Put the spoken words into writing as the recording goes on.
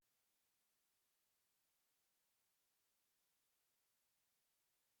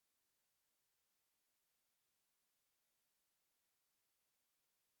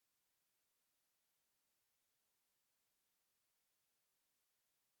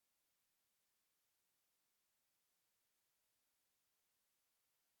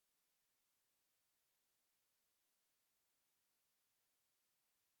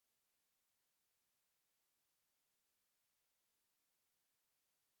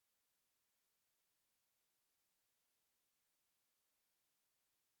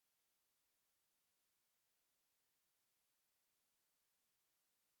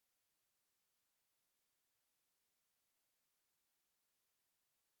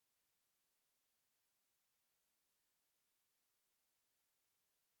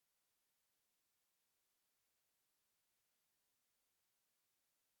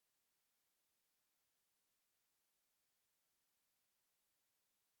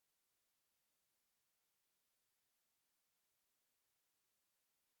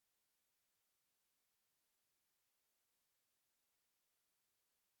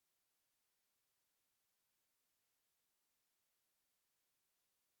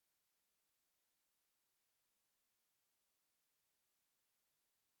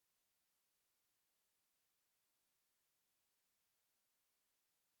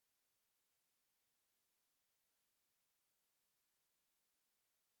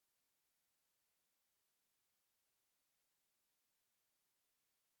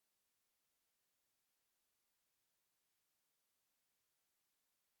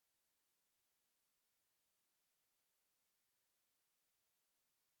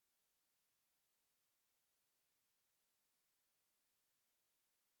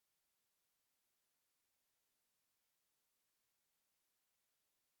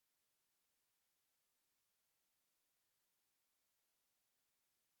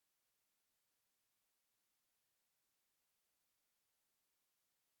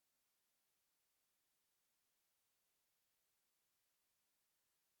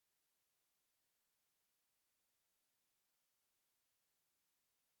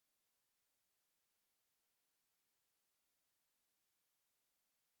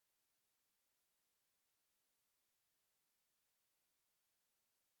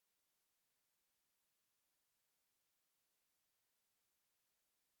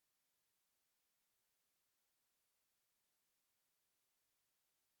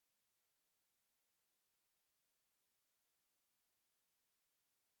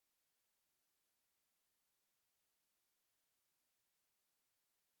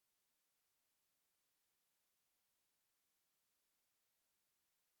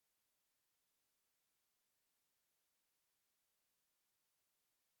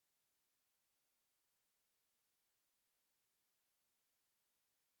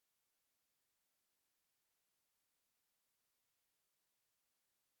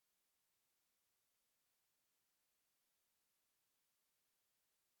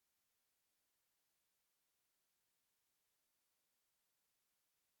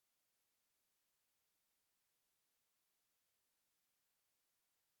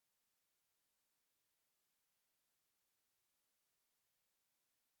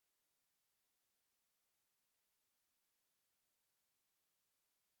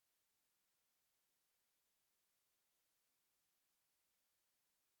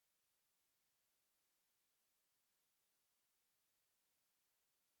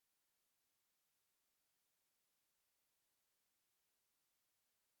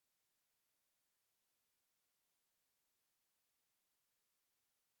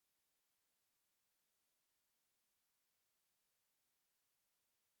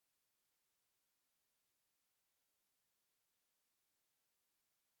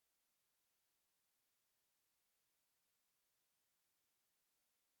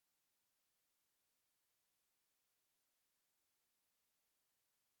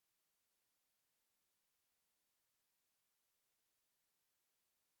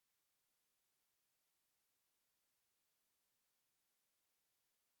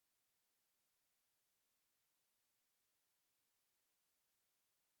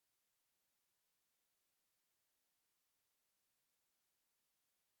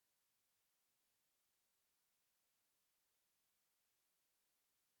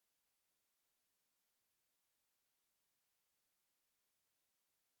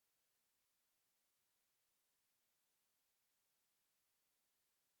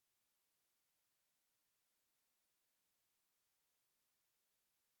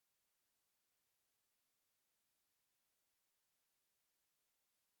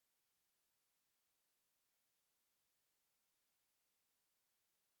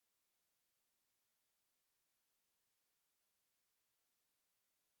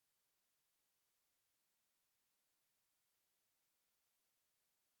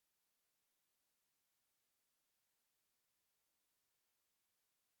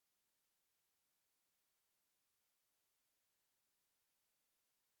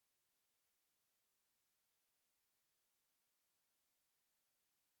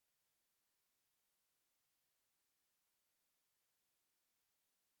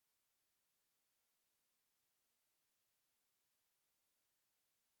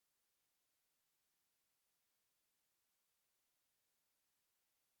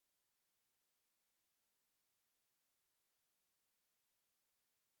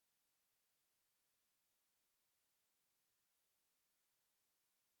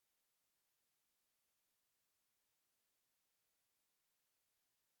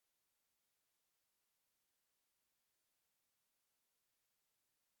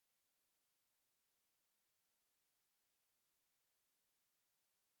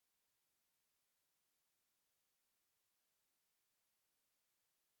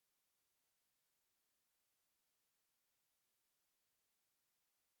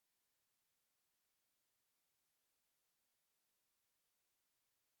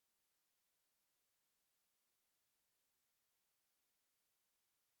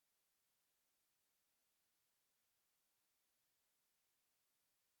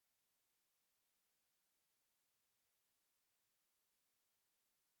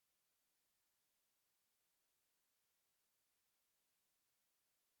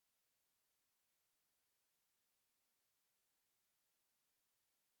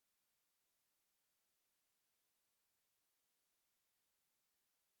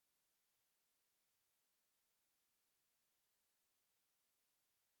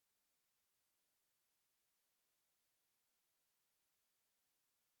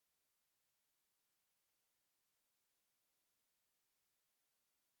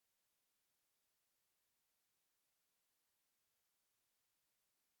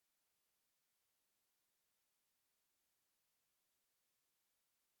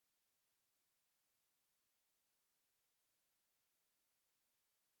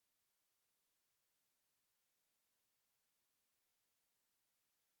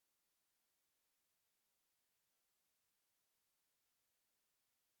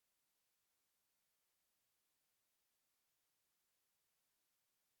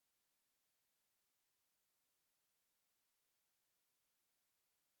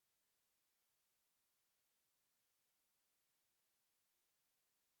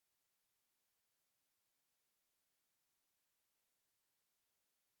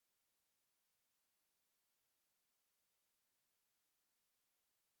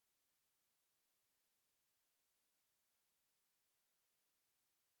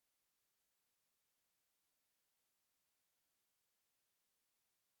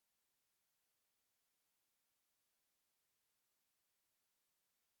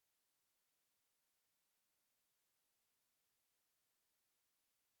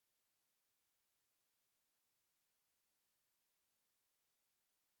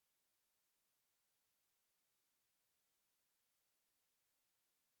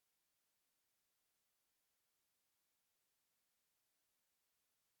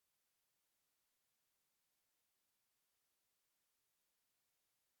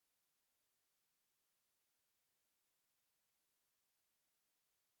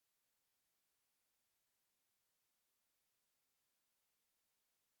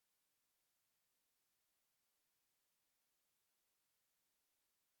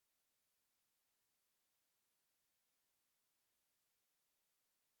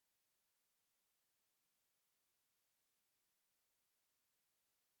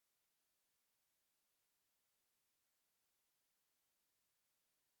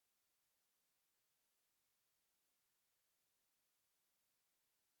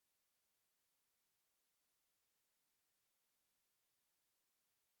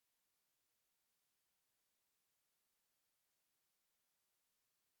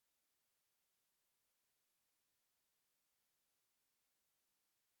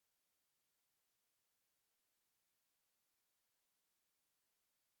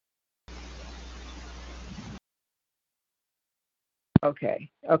Okay.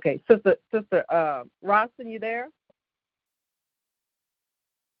 Sister Roston, you there?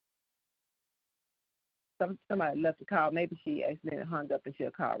 Somebody left a call. Maybe she accidentally hung up and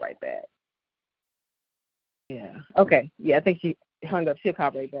she'll call right back. Yeah. Okay. Yeah, I think she hung up. She'll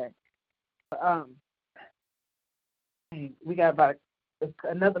call right back. We got about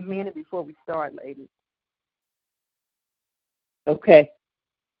another minute before we start, ladies. Okay.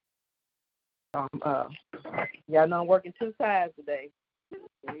 Y'all know I'm working two sides today.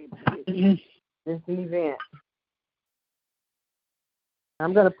 This event.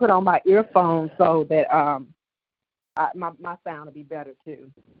 I'm gonna put on my earphones so that my sound will be better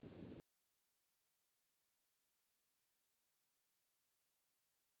too.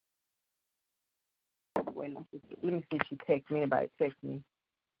 Wait, let me see if she texts me. Anybody text me?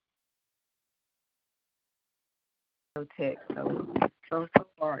 No text. So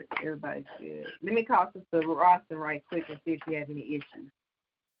far, everybody's good. Let me call Sister Roston right quick and see if she has any issues.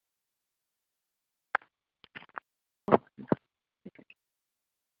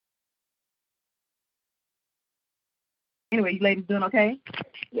 Anyway, you ladies doing okay?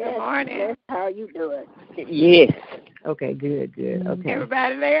 Yes. Good morning. Yes. How are you doing? Yes. Okay, good. Okay.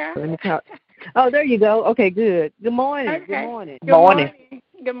 Everybody there? Let me talk. Oh, there you go. Okay, good. Good morning. Okay. Good morning. Good morning.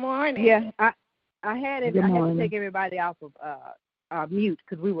 Good morning. Yeah, I had Good I had morning. to take everybody off of mute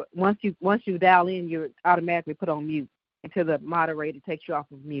because we were once you dial in, you're automatically put on mute until the moderator takes you off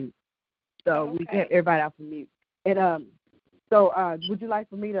of mute. So we Okay. have everybody off of mute. And so would you like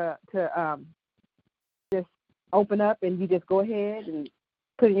for me to just open up and you just go ahead and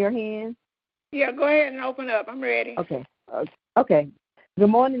put in your hands? Yeah, go ahead and open up. I'm ready. Okay. Good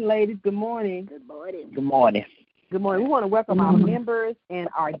morning, ladies. Good morning. Good morning. Good morning. Good morning. We want to welcome our members and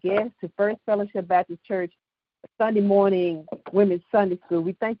our guests to First Fellowship Baptist Church Sunday morning Women's Sunday School.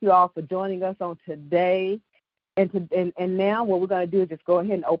 We thank you all for joining us on today. And now what we're going to do is just go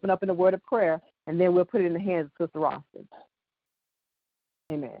ahead and open up in a word of prayer, and then we'll put it in the hands of Sister Roston.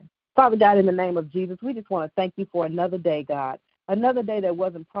 Amen. Father God, in the name of Jesus, we just want to thank you for another day, God. Another day that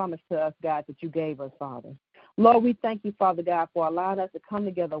wasn't promised to us, God, that you gave us, Father. Lord, we thank you, Father God, for allowing us to come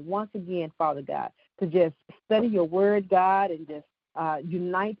together once again, Father God, to just study your word, God, and just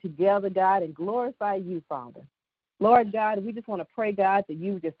unite together, God, and glorify you, Father. Lord God, we just want to pray, God, that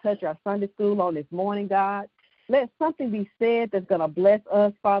you would just touch our Sunday school on this morning, God. Let something be said that's going to bless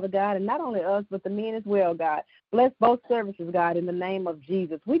us, Father God, and not only us, but the men as well, God. Bless both services, God, in the name of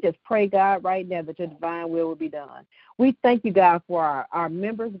Jesus. We just pray, God, right now that your divine will be done. We thank you, God, for our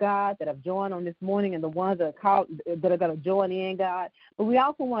members, God, that have joined on this morning and the ones that are going to join in, God. But we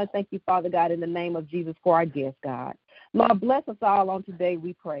also want to thank you, Father God, in the name of Jesus for our guests, God. Lord, bless us all on today,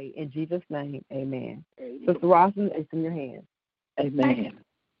 we pray. In Jesus' name, amen. Sister Rawson, it's in your hands. Amen.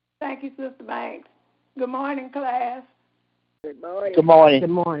 Thank you, Sister Banks. Good morning, class. Good morning. Good morning. Good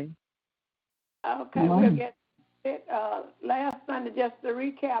morning. Okay, we'll get it. Last Sunday, just to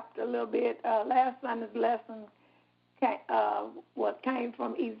recap a little bit, last Sunday's lesson came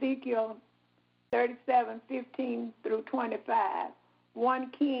from Ezekiel 37:15 through 25,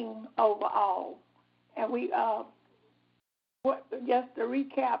 one king over all. And we, just to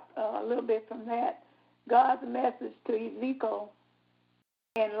recap a little bit from that, God's message to Ezekiel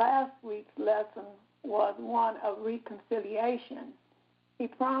in last week's lesson was one of reconciliation. He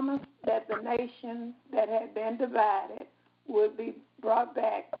promised that the nations that had been divided would be brought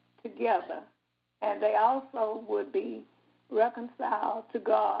back together, and they also would be reconciled to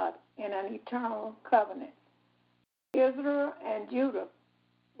God in an eternal covenant. Israel and Judah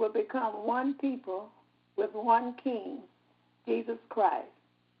will become one people with one king, Jesus Christ.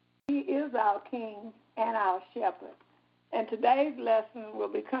 He is our king and our shepherd. And today's lesson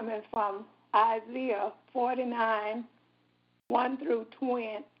will be coming from Isaiah 49, 1 through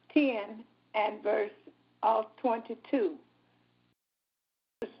 10, and verse 22.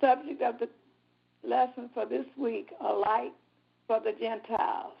 The subject of the lesson for this week, a light for the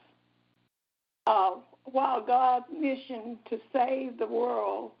Gentiles. While God's mission to save the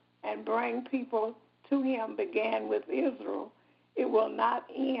world and bring people to him began with Israel, it will not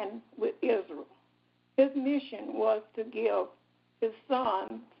end with Israel. His mission was to give his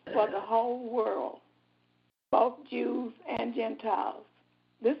son for the whole world, both Jews and Gentiles.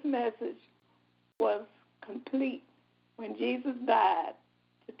 This message was complete when Jesus died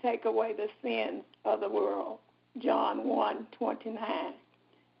to take away the sins of the world, John 1:29.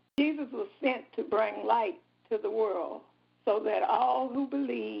 Jesus was sent to bring light to the world so that all who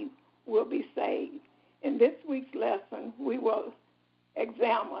believe will be saved. In this week's lesson, we will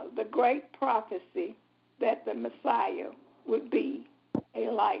examine the great prophecy that the Messiah would be a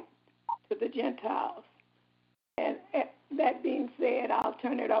light to the Gentiles. And that being said, I'll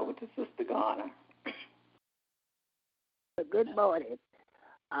turn it over to Sister Garner. Good morning.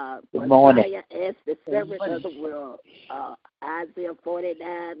 Good morning. Messiah as the servant of the world. Isaiah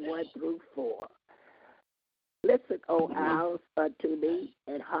 49, 1 through 4. Listen, O owls, unto me,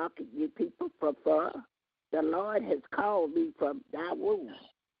 and hearken, you people from far. The Lord has called me from thy womb.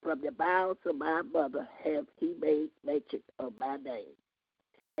 From the bowels of my mother have he made mention of my name.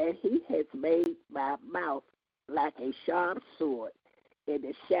 And he has made my mouth like a sharp sword. In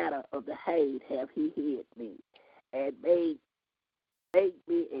the shadow of the haze have he hid me, and made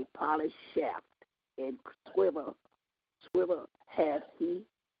me a polished shaft. In swivel hath he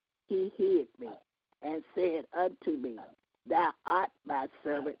hid me, and said unto me, Thou art my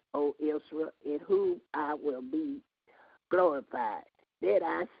servant, O Israel, in whom I will be glorified. Then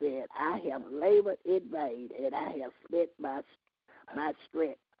I said, I have labored in vain, and I have spent my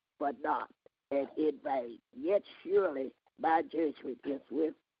strength for naught and in vain. Yet surely my judgment is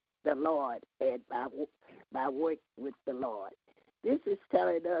with the Lord, and my work with the Lord. This is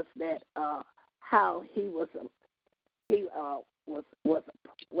telling us that how he was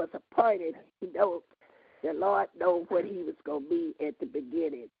appointed. He knows the Lord knows what he was going to be at the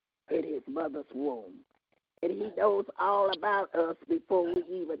beginning in his mother's womb. And he knows all about us before we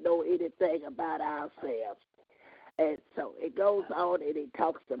even know anything about ourselves. And so it goes on and it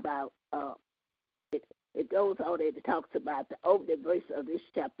talks about the opening verse of this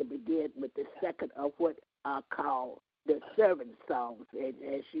chapter begin with the second of what are called the servant songs. And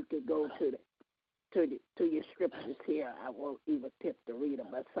as you can go to your scriptures here, I won't even attempt to read a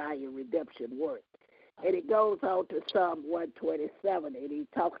Messiah redemption work. And it goes on to Psalm 127, and he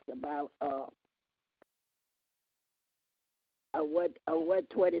talks about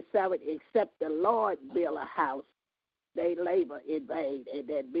 127, except the Lord build a house, they labor in vain, and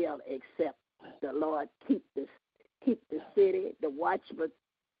that build except the Lord keep the city, the watchman,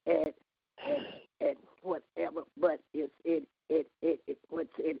 and whatever, but it's in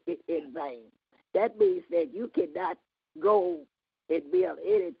vain. That means that you cannot go and build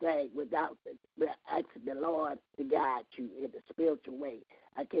anything without asking the Lord to guide you in the spiritual way.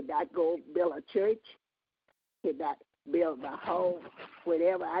 I cannot go build a church, cannot build my home.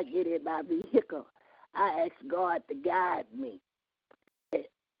 Whenever I get in my vehicle, I ask God to guide me.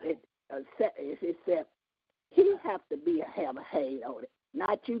 Except he have to have a hand on it.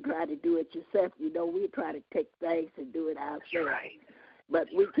 Not you try to do it yourself. You know, we try to take things and do it ourselves.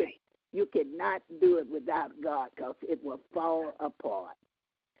 But you cannot do it without God, because it will fall apart.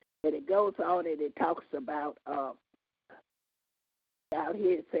 And it goes on and it talks about, out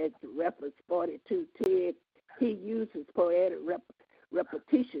here it says, reference 42:10, he uses poetic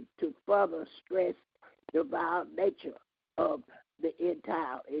repetition to further stress the vile nature of the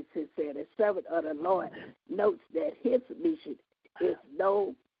entire. It says, the servant of the Lord notes that his mission is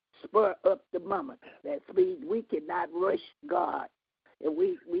no spur up the moment. That means we cannot rush God. And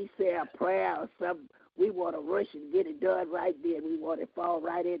we say a prayer or something, we want to rush and get it done right then. We want it to fall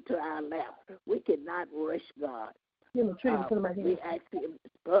right into our lap. We cannot rush God. We ask him to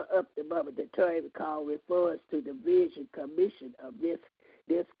spur up the moment. The term call refers to the vision commission of this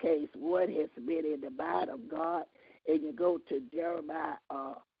case. What has been in the mind of God, and you go to Jeremiah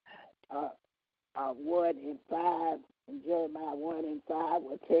 1 and 5, and Jeremiah 1 and 5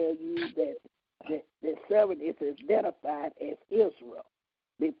 will tell you that the servant is identified as Israel.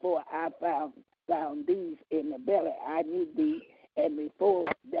 Before I found these in the belly, I knew thee, and before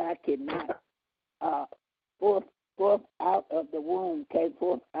thou cannot forth out of the womb, came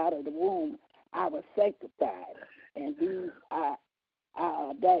forth out of the womb, I was sanctified, and these I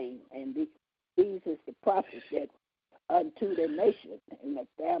ordained, and these is the prophets that unto the nation and the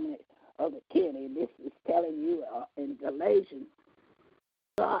family of the kin. And this is telling you in Galatians,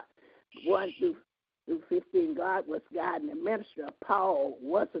 God 1 through 15, God was guiding the ministry of Paul,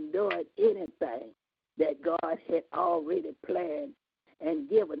 wasn't doing anything that God had already planned and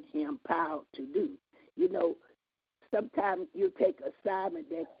given him power to do. You know, sometimes you take assignment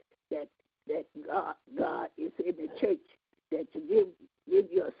that God is in the church that you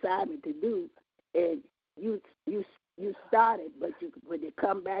give you assignment to do, and you started, but when you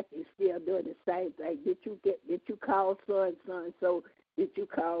come back, you're still doing the same thing. Did you call so and so and so? Did you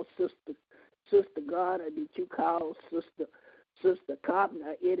call Sister God, or did you call Sister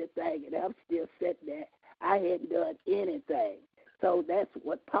Carpenter or anything? And I'm still sitting there. I hadn't done anything. So that's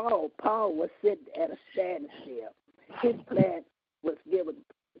what Paul was sitting at a standstill. His plan was given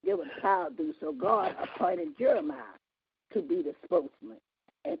power to do. So God appointed Jeremiah to be the spokesman.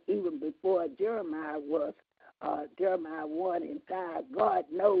 And even before Jeremiah was Jeremiah 1 and 5, God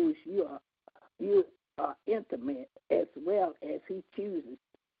knows you intimate as well as he chooses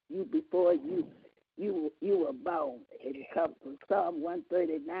you before you were born. And it comes from Psalm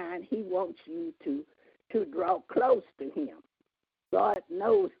 139. He wants you to draw close to him. God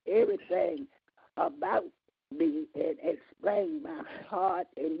knows everything about me and explain my heart,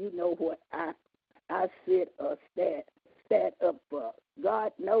 and you know what I sit or stand up for.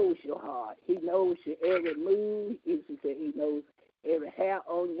 God knows your heart. He knows your every move. He knows every hair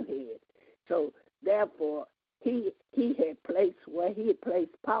on your head. So therefore, he had placed where he had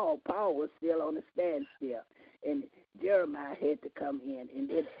placed Paul. Paul was still on the standstill, and Jeremiah had to come in. And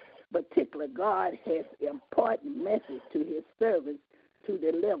this particular God has an important message to his servants to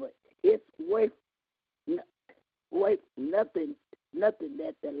deliver. It's worth nothing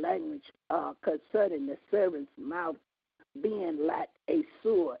that the language concerning the servant's mouth being like a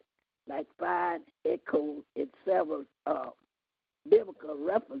sword, like fine echoes in several biblical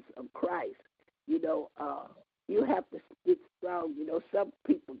reference of Christ. You have to stick strong. Some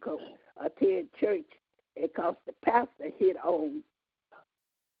people go attend church because the pastor hit on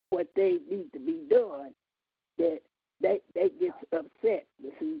what they need to be doing, that they get upset.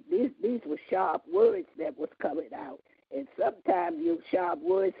 You see, these were sharp words that was coming out. And sometimes your sharp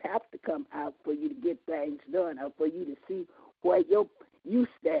words have to come out for you to get things done, or for you to see where you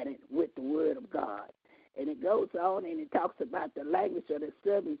standing with the word of God. And it goes on and it talks about the language of the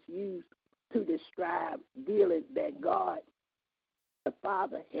servants used to describe dealing that God, the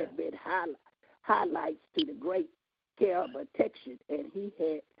Father, had been highlights to the great care of protection, and he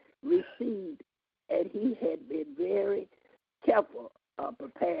had received, and he had been very careful,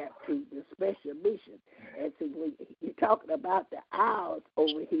 prepared to the special mission. And so when you're talking about the hours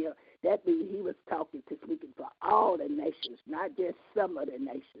over here, that means he was speaking for all the nations, not just some of the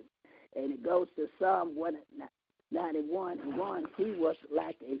nations. And it goes to Psalm 191:1. He was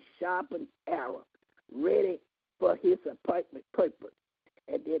like a sharpened arrow, ready for his appointment purpose.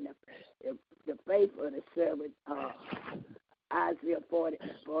 And then the faith of the servant, Isaiah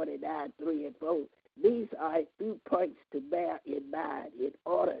 49:3-4. These are a few points to bear in mind in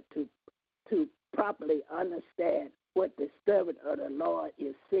order to properly understand what the servant of the Lord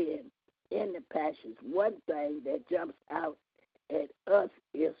is saying in the passages. One thing that jumps out at us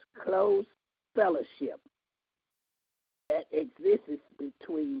is close fellowship that exists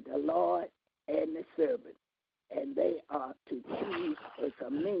between the Lord and the servant, and they are to choose a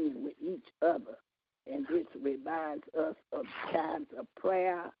communion with each other. And this reminds us of times of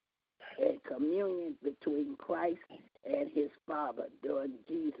prayer and communion between Christ and his Father during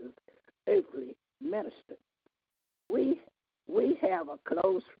Jesus' earthly ministry. We have a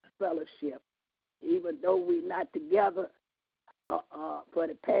close fellowship, even though we're not together for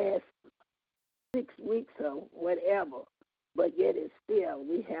the past 6 weeks or whatever, but yet it's still,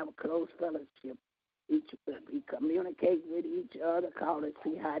 we have a close fellowship. We communicate with each other, call and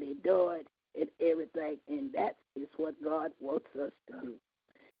see how they do it and everything, and that is what God wants us to do.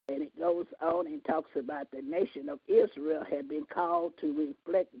 And it goes on and talks about the nation of Israel had been called to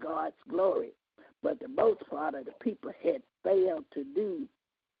reflect God's glory, but the most part of the people had failed to do.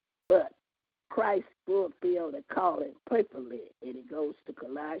 But Christ fulfilled the calling perfectly. And it goes to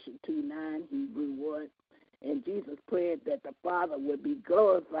Colossians 2:9, Hebrew 1. And Jesus prayed that the Father would be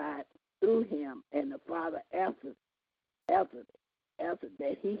glorified through him, and the Father answered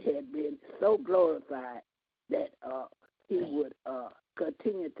that he had been so glorified that he would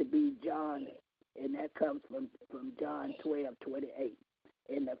continue to be John, and that comes from John 12:28.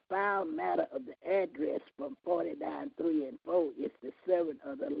 And the found matter of the address from 49:3-4 is the servant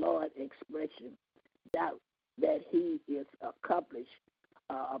of the Lord expression, doubt that he is accomplished,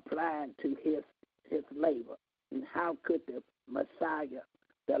 applying to his labor. And how could the Messiah,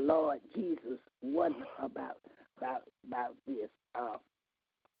 the Lord Jesus, wonder about this?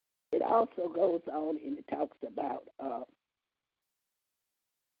 It also goes on and it talks about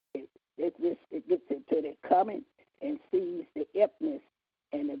it gets into the coming and sees the emptiness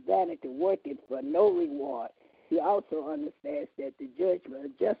and the vanity working for no reward. He also understands that the judgment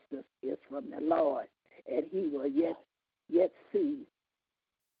of justice is from the Lord, and he will yet see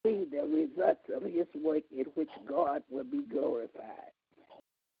the results of his work in which God will be glorified.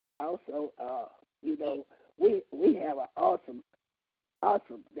 Also, we have an awesome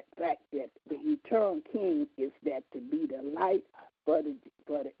fact that the eternal King is that to be the light for the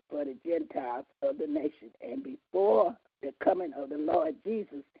Gentiles of the nation. And before the coming of the Lord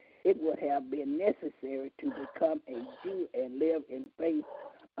Jesus, it would have been necessary to become a Jew and live in faith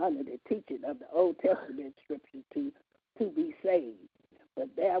under the teaching of the Old Testament scripture to be saved.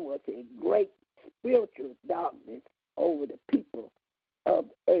 But there was a great spiritual darkness over the people of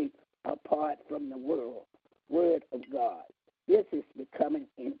earth apart from from the word of God. This is becoming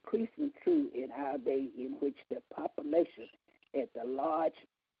increasingly true in our day, in which the population at the large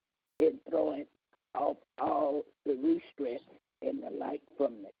is throwing off all the restraints and the like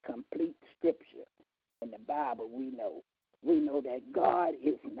from the complete scripture. In the Bible, we know that God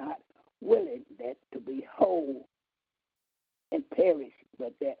is not willing that to be whole and perish,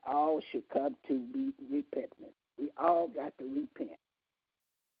 but that all should come to be repentance. We all got to repent.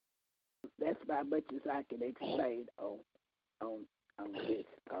 That's about much as I can explain on this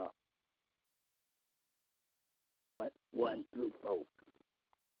 1 through 4.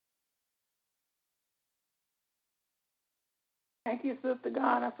 Thank you, Sister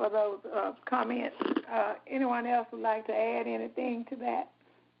Garner, for those comments. Anyone else would like to add anything to that?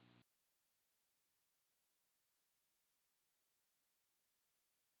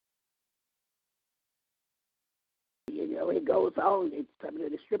 It goes on. Some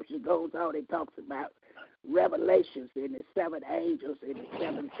of the scripture goes on. It talks about revelations in the 7 angels in the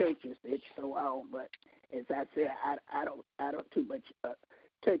 7 churches and so on. But as I said, I don't too much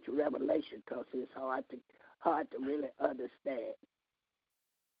touch Revelation because it's hard to really understand.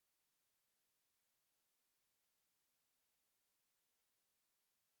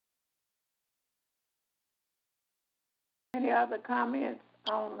 Any other comments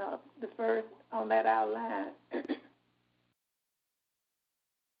on the first, on that outline?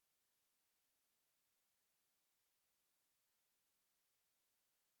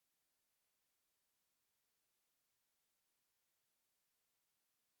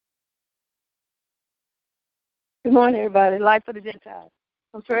 Good morning, everybody. Light for the Gentiles.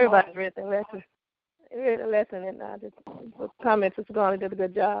 I'm sure everybody's read the lesson. And I just comments. Sister Garner did a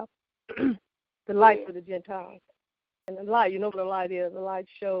good job. The light for the Gentiles. And the light, you know what the light is. The light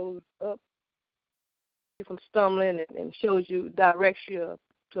shows up from stumbling and shows you, directs you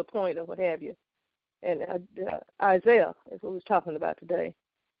to a point or what have you. And Isaiah is what we're talking about today.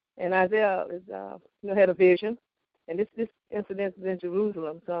 And Isaiah is, had a vision. And this incident is in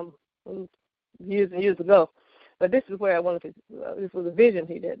Jerusalem some years and years ago. But this is where I wanted to, this was a vision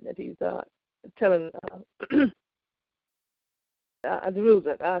he did that he's telling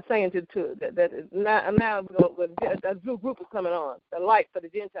Jerusalem, saying to that now a new group is coming on, the light for the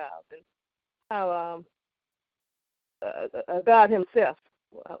Gentiles, and how God himself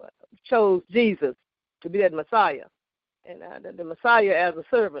chose Jesus to be that Messiah, and the Messiah as a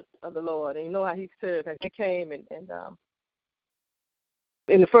servant of the Lord. And you know how he served, how he came and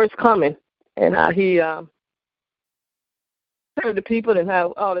in the first coming, and how he served the people, and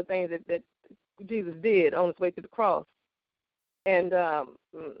how all the things that Jesus did on his way to the cross. And,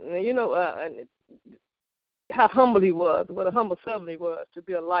 and how humble he was, what a humble servant he was to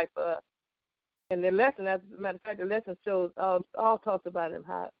be a light for us. And the lesson, as a matter of fact, the lesson shows, all talks about him,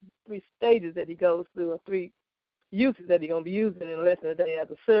 how 3 stages that he goes through, or 3 uses that he's going to be using in the lesson today. As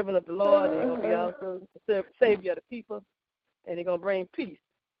a servant of the Lord, and he's going to be also the savior of the people, and he's going to bring peace.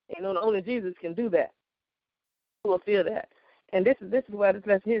 And only Jesus can do that, fulfill that. And this is what this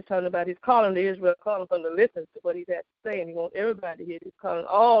lesson he's talking about. He's calling the Israel, calling them to listen to what he has to say, and he wants everybody to hear. He's calling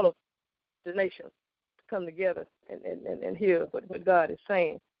all of the nations to come together and hear what God is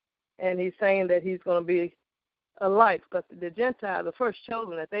saying. And he's saying that he's going to be a light, because the Gentiles, the first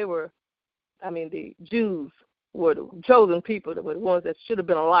chosen, that they were, the Jews were the chosen people, that were the ones that should have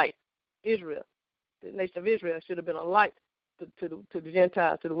been a light. Israel, the nation of Israel, should have been a light to the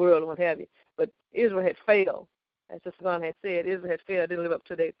Gentiles, to the world, and what have you. But Israel had failed. As Sister Garner had said, Israel had failed, didn't live up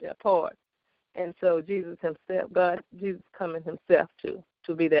to their part. And so Jesus himself, Jesus coming himself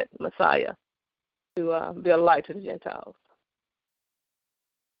to be that Messiah, to be a light to the Gentiles.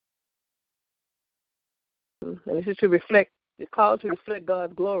 And this is to reflect, it's called to reflect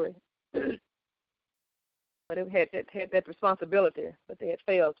God's glory. But they had that responsibility, but they had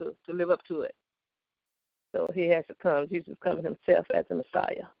failed to live up to it. So he has to come, Jesus coming himself as the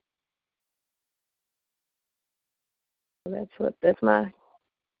Messiah. That's my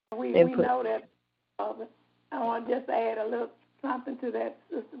we input. We know that. I want to just add a little something to that,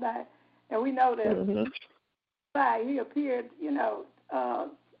 Sister Di. And we know that he appeared,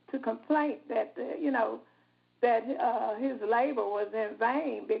 to complain that that his labor was in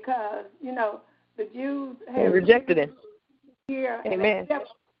vain, because the Jews had rejected him. Here, Amen.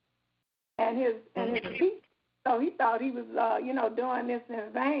 And his people. So he thought he was doing this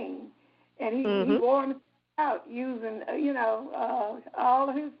in vain, and he wore himself out using all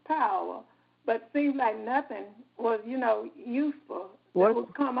of his power, but seemed like nothing was useful that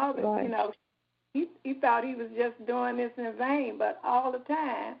would come of it. Right. He thought he was just doing this in vain, but all the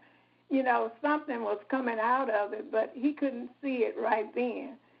time something was coming out of it, but he couldn't see it right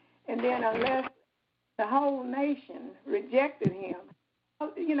then. And then unless the whole nation rejected him.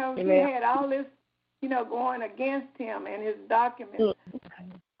 You know, Amen. he had all this, you know, going against him and his documents.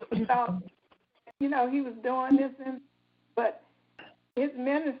 So, you know, he was doing this, but his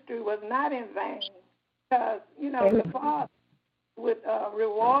ministry was not in vain because, you know, the Father would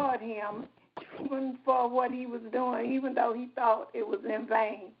reward him even for what he was doing, even though he thought it was in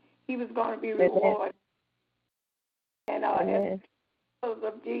vain. He was going to be rewarded. And as followers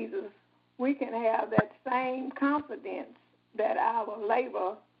of Jesus, we can have that same confidence that our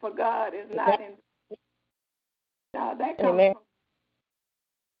labor for God is not in vain. Now, that comes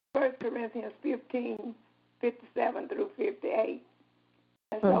from 1 Corinthians 15, 57 through 58.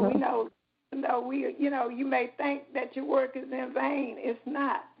 And so we know, you know, you may think that your work is in vain. It's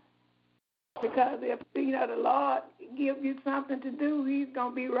not. Because if, you know, the Lord give you something to do, he's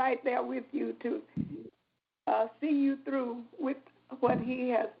going to be right there with you to see you through with what he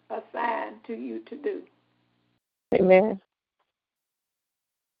has assigned to you to do. Amen.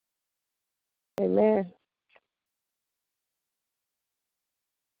 Amen.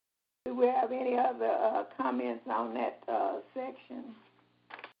 Do we have any other comments on that section?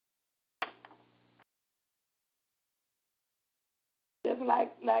 Just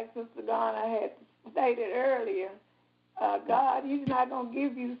like Sister Garner had stated earlier, God, he's not going to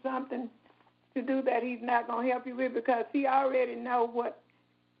give you something to do that he's not going to help you with, because he already knows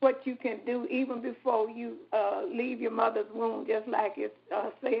what you can do even before you leave your mother's womb, just like it's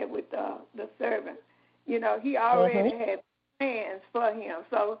said with the servant. You know, he already had plans for him.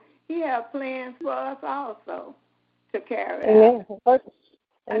 So he has plans for us also to carry out.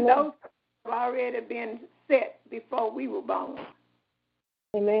 And those have already been set before we were born.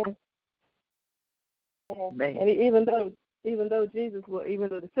 Amen. And even though Jesus was, even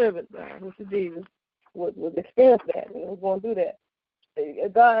though the servant, which is Jesus, was experience that and was going to do that,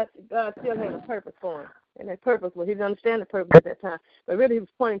 God still had a purpose for him. And that purpose was, he didn't understand the purpose at that time. But really, he was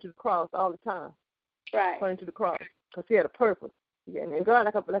pointing to the cross all the time. Right. Pointing to the cross, because he had a purpose. Yeah, and God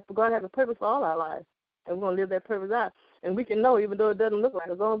has a purpose for all our lives. And we're going to live that purpose out. And we can know, even though it doesn't look like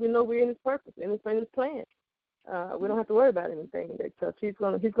it, as long as we know we're in his purpose, in his plan. We don't have to worry about anything, because he's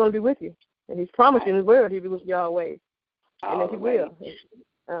going to be with you. And he's promised in his word he'll be with you always. And he will.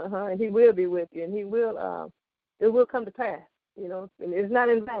 And he will be with you. And he will, it will come to pass. You know, and it's not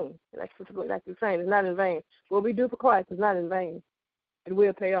in vain. Like you're saying, it's not in vain. What we do for Christ is not in vain. It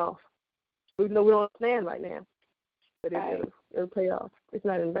will pay off. We know we don't understand right now, but it'll pay off. It's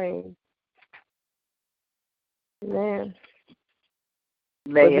not in vain. Amen.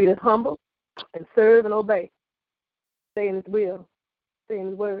 But be humble and serve and obey. Stay in his will. Stay in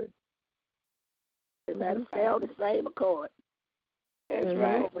his word. Let them stay on the same accord. That's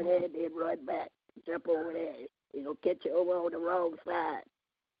right. Over there and then run back. Jump over there. It'll catch you over on the wrong side.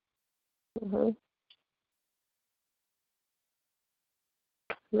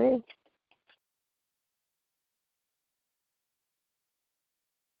 Man.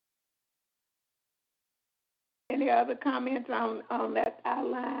 Any other comments on that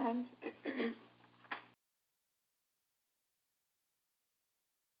outline?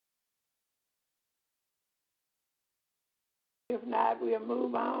 If not, we'll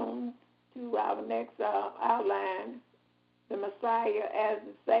move on to our next outline, the Messiah as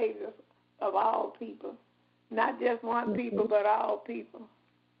the Savior of all people. Not just one people, but all people.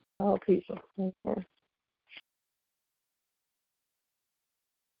 All people. Okay.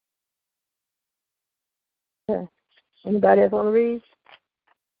 Anybody else want to read?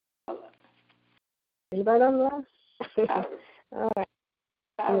 Anybody on the line? All right.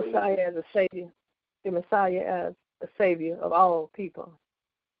 The Messiah as a Savior. The Messiah as the Savior of all people.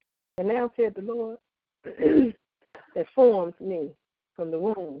 And now said the Lord that formed me from the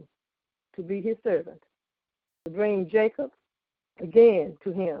womb to be his servant, to bring Jacob again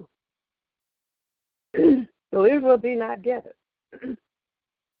to him. So Israel be not gathered.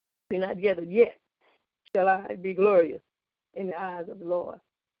 Be not gathered yet, shall I be glorious in the eyes of the Lord.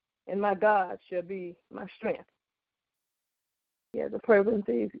 And my God shall be my strength. He has a purpose,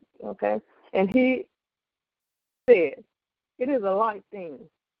 okay? And he said, it is a light thing.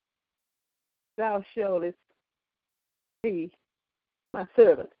 Thou shalt be my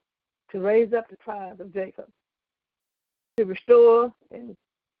servant, to raise up the tribe of Jacob, to restore and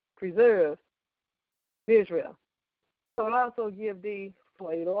preserve Israel. So I'll also give thee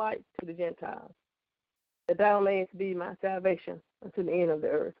for a light to the Gentiles, that thou mayest be my salvation unto the end of the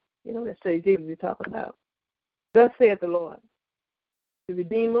earth. You know, that's the Jesus you're talking about. Thus saith the Lord, the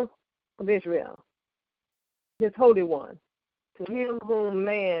Redeemer of Israel, his Holy One, to him whom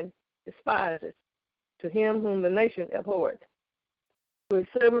man despises, to him whom the nation abhorreth, to a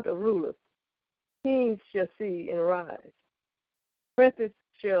servant of rulers, Kings shall see and rise. Princes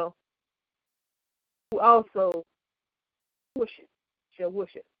shall who also worship shall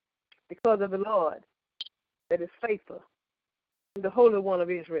worship, because of the Lord that is faithful, the Holy One of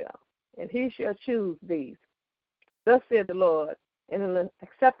Israel, and he shall choose these. Thus said the Lord, in an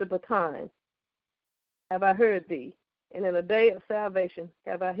acceptable time have I heard thee, and in a day of salvation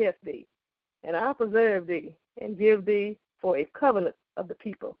have I helped thee. And I'll preserve thee, and give thee for a covenant of the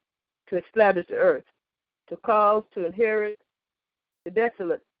people, to establish the earth, to cause to inherit the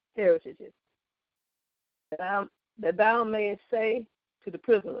desolate heritages, that thou mayest say to the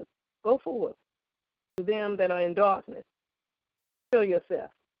prisoners, go forth. To them that are in darkness, show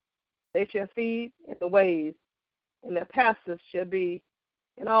yourself. They shall feed in the ways, and their pastures shall be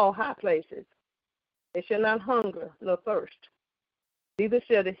in all high places. They shall not hunger nor thirst, neither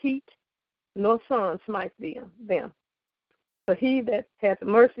shall the heat nor sun smite them. For he that hath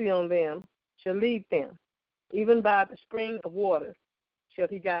mercy on them shall lead them, even by the spring of water shall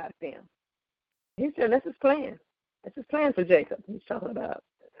he guide them. He said, that's his plan. That's his plan for Jacob. He's talking about,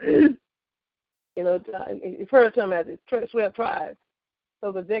 you've heard of him as the 12 tribes.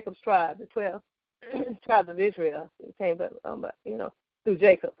 So the Jacob's tribe, the 12 tribes of Israel, it came through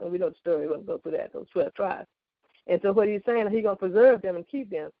Jacob. And we know the story. We'll go through that, those 12 tribes. And so what he's saying, he's going to preserve them and keep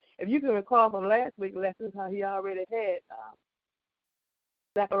them. If you can recall from last week's lesson how he already had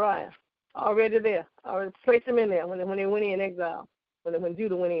Zechariah already there, already placed him in there when they went in exile, when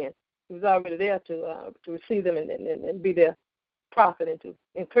Judah went in. He was already there to receive them and be their prophet and to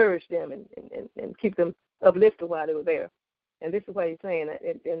encourage them and keep them uplifted while they were there. And this is what he's saying.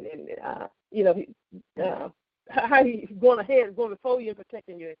 How he's going ahead, going before you and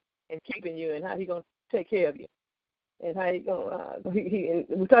protecting you and keeping you, and how he's going to take care of you. And how he's going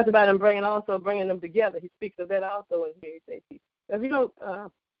we talked about him bringing them together. He speaks of that also in here. He says,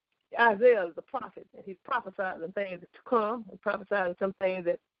 Isaiah is the prophet, and he's prophesied some things to come, and prophesied some things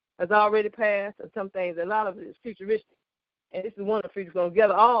that has already passed, and some things, a lot of it is futuristic. And this is one of the future going to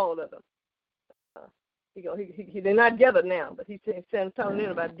gather all of them. They're not gathered now, but he's telling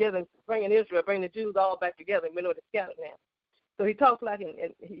them about gathering, bringing Israel, bringing the Jews all back together. We know they're scattered now. So he talks like,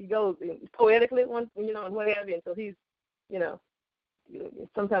 and he goes poetically, and what have you. And so he's,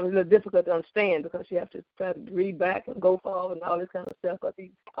 sometimes it's a little difficult to understand because you have to try to read back and go forward and all this kind of stuff because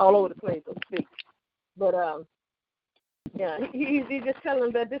he's all over the place, so to speak. But he's just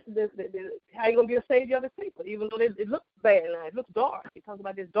telling them that this is how you're going to be a savior of his people, even though it looks bad now, it looks dark. He talks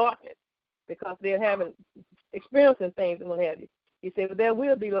about this darkness because they're experiencing things and what have you. He said, but there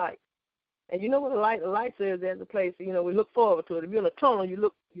will be light. And you know what a light says? There's a place, we look forward to it. If you're in a tunnel,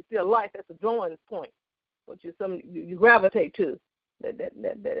 you see a light, that's a drawing point, which is something you gravitate to, that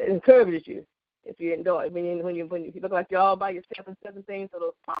encourages you if you're in dark. When you look like you're all by yourself and certain things, so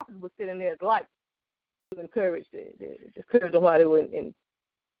those prophets would sit in there as light to encourage them while they were in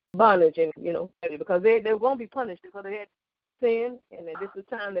bondage, and because they won't be punished because they had sin, and this is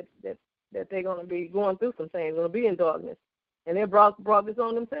the time that they're going to be going through some things, going to be in darkness, and they brought this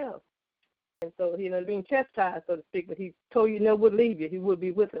on themselves. And so, being chastised, so to speak, but he told you never would leave you. He would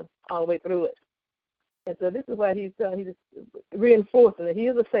be with them all the way through it. And so this is why he's just reinforcing that he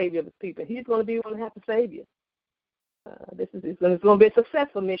is a savior of his people. He's going to be one to have to save you. It's going to be a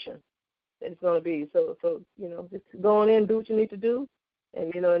successful mission that it's going to be. So just go on in, do what you need to do.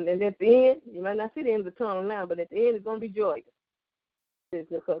 And, and at the end, you might not see the end of the tunnel now, but at the end, it's going to be joyous. Because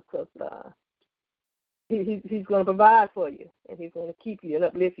he's going to provide for you, and he's going to keep you and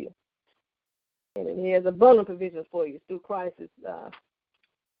uplift you. And he has abundant provisions for you through Christ's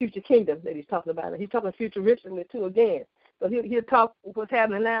future kingdom that he's talking about. And he's talking futuristically, too, again. So he'll talk what's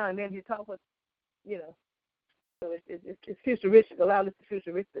happening now, and then he'll talk what, So it's futuristic. A lot of it's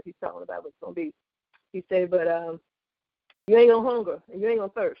futuristic that he's talking about what's going to be. He said, but you ain't going to hunger, and you ain't going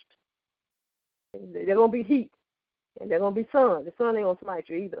to thirst. There's going to be heat, and there's going to be sun. The sun ain't going to smite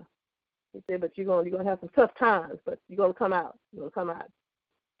you either. He said, but you're going to have some tough times, but you're going to come out. You're going to come out.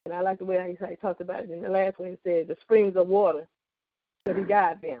 And I like the way he talked about it in the last one. He said, the springs of water, so he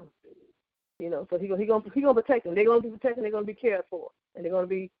guide them. So he gonna protect them. They're gonna be protected. They're gonna be cared for, and they're gonna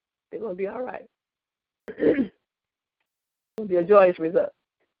be all right. It's gonna be a joyous result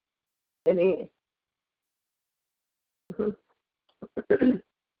in the end.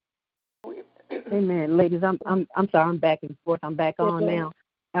 Amen, ladies. I'm sorry. I'm back and forth. I'm back on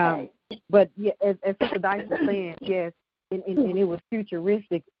now. But yeah, as Sister Dice was saying, yes. And it was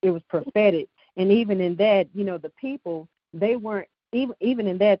futuristic, it was prophetic. And even in that, the people, they weren't, even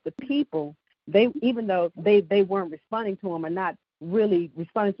in that, the people, even though they weren't responding to him or not really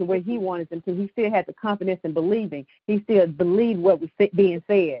responding to where he wanted them to, he still had the confidence in believing. He still believed what was being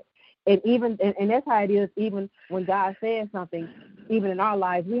said. And that's how it is. Even when God says something, even in our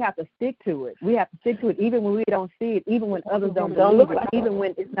lives, we have to stick to it. We have to stick to it, even when we don't see it, even when others don't believe it, even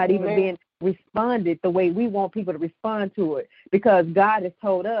when it's not even being responded the way we want people to respond to it. Because God has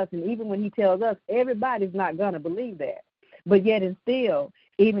told us, and even when He tells us, everybody's not gonna believe that. But yet and still,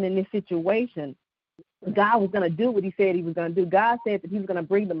 even in this situation, God was going to do what He said He was going to do. God said that He was going to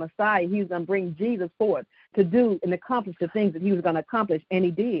bring the Messiah. He was going to bring Jesus forth to do and accomplish the things that He was going to accomplish, and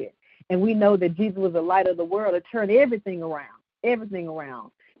He did. And we know that Jesus was the light of the world to turn everything around,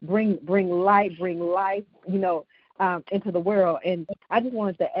 bring light, bring life, into the world. And I just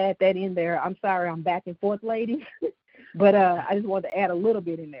wanted to add that in there. I'm sorry I'm back and forth, ladies, but I just wanted to add a little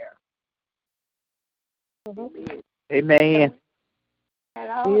bit in there. Mm-hmm. Amen. And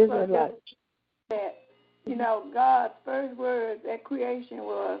I also just that, God's first words at creation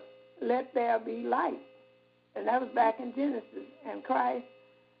was, "Let there be light." And that was back in Genesis. And Christ,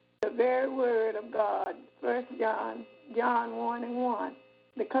 the very word of God, 1 John 1:1,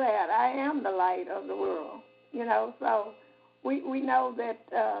 declared, "I am the light of the world." So we know that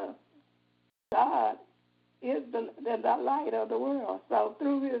God is the light of the world. So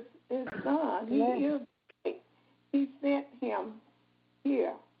through his Son, He is light. He sent Him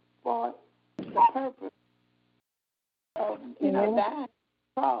here for the purpose of, dying on the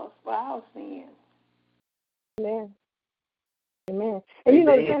cross for our sins. Amen. Amen. And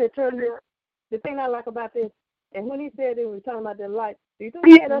the thing I like about this, and when He said it, we were talking about that light, do you think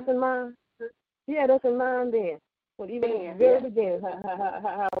He had us in mind? He had us in mind then. When even at the very beginning,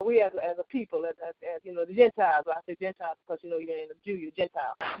 how we as a people, as the Gentiles, I say Gentiles because you ain't a Jew, you're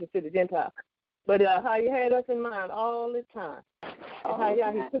Gentile, you consider Gentile. But how He had us in mind all the time, and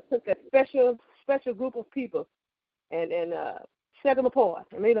how He took that special group of people and set them apart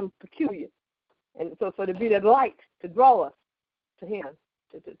and made them peculiar, and so to be that light to draw us to Him,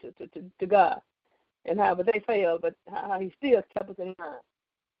 to God, and how but they failed, but how He still kept us in mind,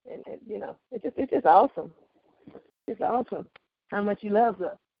 and it's just awesome. It's awesome how much He loves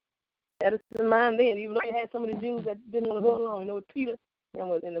us. Had us in mind then, even though you had some of the Jews that didn't want to go along. With Peter and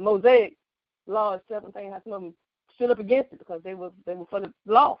was in the Mosaic law itself, and things, how some of them stood up against it because they were for the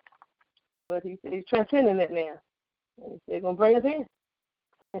law. But He's transcending that now. And He said He's gonna bring us in.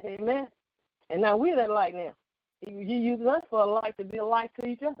 Amen. And now we're that light now. He uses us for a light to be a light to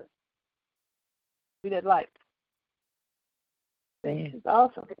each other. Be that light. Man. It's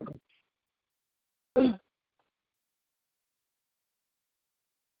awesome.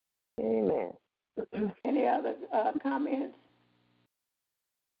 Amen. Any other comments?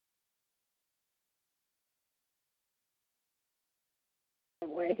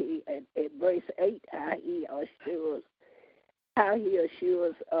 Where He, at verse 8, how He assures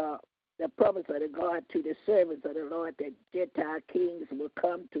the promise of the God to the servants of the Lord that Gentile kings will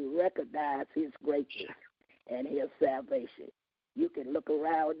come to recognize His greatness and His salvation. You can look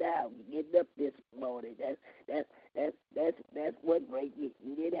around now. Getting up this morning, that's what great. You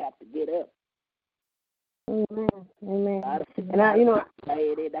didn't have to get up. Amen. Amen. And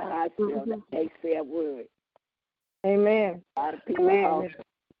laying in the hospital, they say a word. Amen. A lot of people.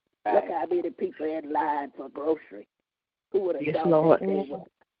 Look how many people in line for groceries. Who would have thought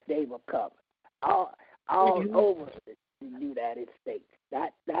they would come? All over the United States,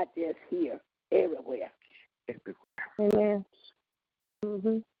 not just here, everywhere. Amen.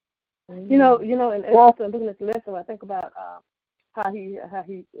 Mm-hmm. And also looking at the lesson, I think about how he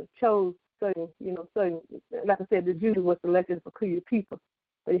chose certain, like I said, the Jews were selected for peculiar people,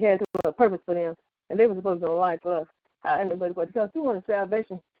 but He had a purpose for them, and they were supposed to be a light for us. But because He wanted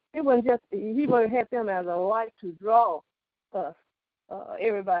salvation, it wasn't just He wanted to have them as a light to draw us,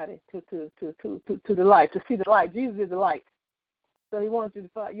 everybody, to the light, to see the light. Jesus is the light, so He wanted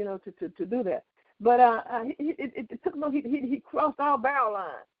you to do that. But it took him. He crossed all barrel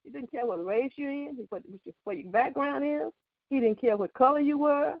lines. He didn't care what race you're in, what your background is. He didn't care what color you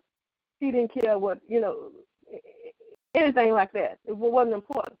were. He didn't care what anything like that. It wasn't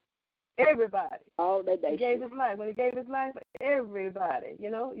important. Everybody. All that He gave His life. When He gave His life, everybody.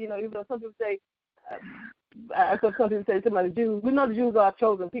 Even though some people say, some people say somebody Jews. We know the Jews are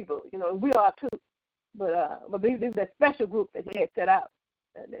chosen people. We are too. But these that special group that He had set out.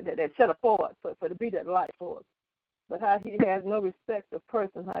 That set forward for to be that light for us. But how He has no respect of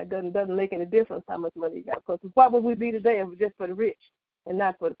person, how it doesn't make any difference how much money you got. Because what would we be today if it was just for the rich and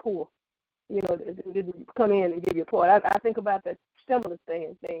not for the poor? Come in and give you a part. I think about that stimulus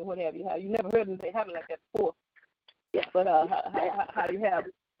thing, what have you. How you never heard anything happen like that before. Yeah. But how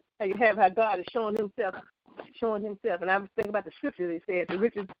God is showing Himself. And I was thinking about the scripture. They said the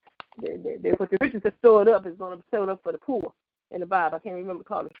riches, what the riches are stored up is going to be stored up for the poor. in the Bible. I can't remember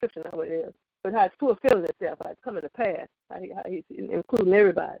calling the scripture now what it is. But how it's fulfilling itself, how it's coming to pass, how he's including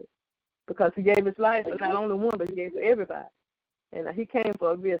everybody. Because he gave his life for not only one, but he gave it to everybody. And he came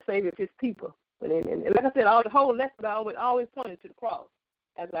for to be a savior of his people. And like I said, the whole lesson always pointed to the cross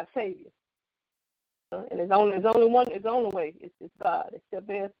as our savior. And it's only way. It's God. Except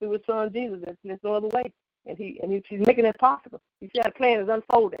through his son Jesus. There's no other way. And he's making it possible. You see how the plan is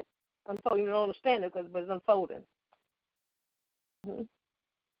unfolding. You don't understand it, but it's unfolding. Mm-hmm.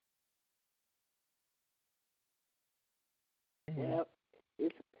 Well,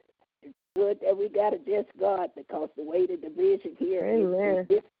 it's good that we got to just God, because the way the division here is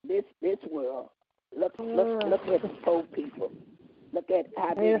this world. Look at the poor people. Look at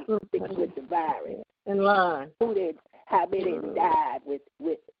how many sick with the virus. In line. How many died with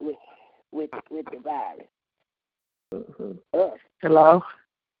the virus. Mm-hmm. Hello.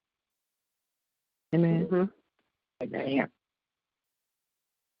 Amen. Mm-hmm. Amen.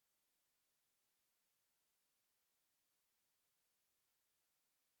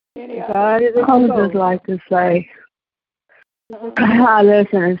 I would just like to say, our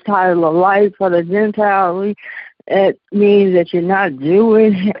lesson is titled "A Light for the Gentiles." It means that you're not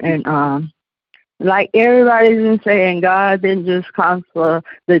Jewish, and like everybody's been saying, God didn't just come for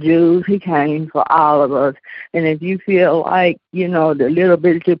the Jews; He came for all of us. And if you feel like the little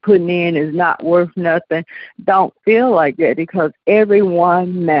bit that you're putting in is not worth nothing, don't feel like that, because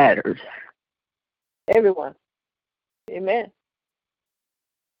everyone matters. Everyone. Amen.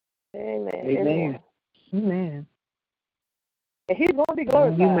 Amen. Amen. Amen. And He's going to be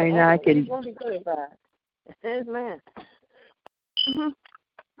glorified. You may not get. He's going to be glorified. Amen. Mm-hmm.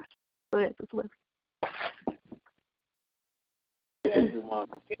 Go ahead,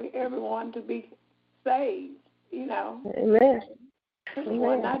 everyone to be saved, Amen.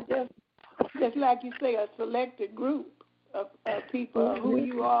 Everyone, not just like you say, a selected group of people, who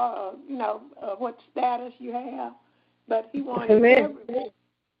you are, what status you have, but He wanted everyone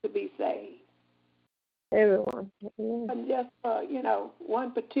to be saved. Everyone. And just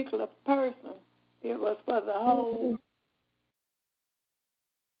one particular person. It was for the whole.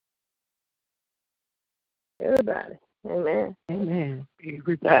 Everybody. Amen. Amen.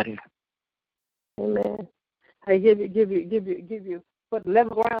 Everybody. Amen. I give you what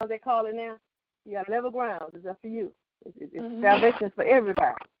level ground they call it now. You got level ground. It's up for you. It's salvation for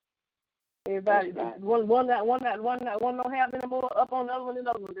everybody. Everybody. One don't have any more up on the other one than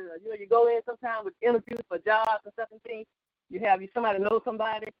the other one does. You go in sometimes with interviews for jobs and stuff and things. You somebody knows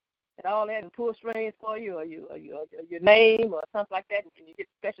somebody and all that, and pull strings for you, or your name or something like that, and you get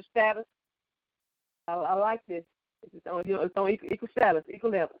special status. I like this. It's on equal status,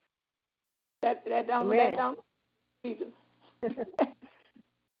 equal level. That don't.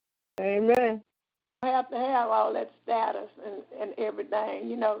 Amen. I have to have all that status and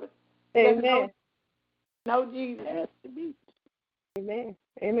everything, Amen. No Jesus. Has to be. Amen.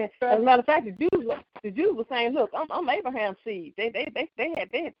 Amen. As a matter of fact, the Jews were saying, "Look, I'm Abraham's seed. They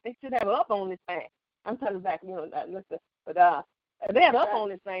should have up on this thing." I'm telling back, but they have up on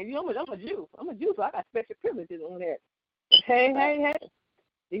this thing. I'm a Jew. I'm a Jew, so I got special privileges on there. Hey.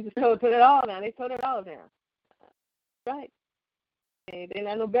 Jesus put it all down. They put it all down. Right. They're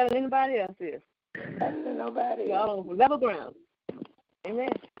not no better than anybody else is. Better than nobody. Y'all on level ground. Amen.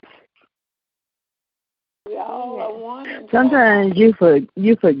 We all are one. Sometimes you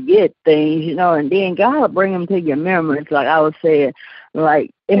forget things, and then God will bring them to your memories. Like I was saying,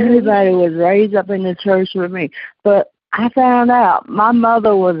 like everybody was raised up in the church with me, but I found out my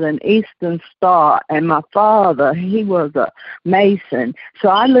mother was an Eastern Star, and my father, he was a Mason. So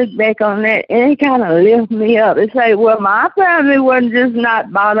I look back on that, and it kind of lifted me up. It's like, well, my family wasn't just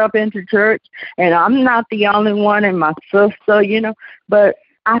not brought up into church, and I'm not the only one, and my sister, but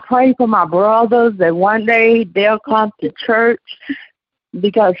I pray for my brothers that one day they'll come to church,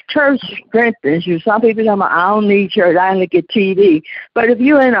 because church strengthens you. Some people tell me, I don't need church, I look at TV. But if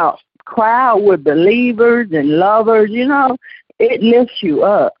you're in a crowd with believers and lovers, it lifts you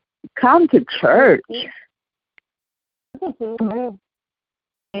up. Come to church. And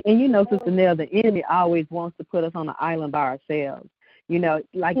Sister Nell, the enemy always wants to put us on an island by ourselves.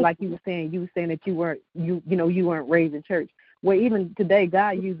 Like you were saying that you weren't raised in church. Well, even today,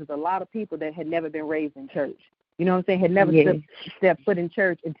 God uses a lot of people that had never been raised in church. You know what I'm saying? Had never stepped foot in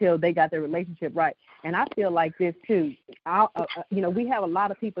church until they got their relationship right. And I feel like this too. We have a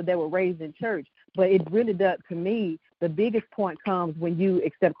lot of people that were raised in church, but it really does, to me, the biggest point comes when you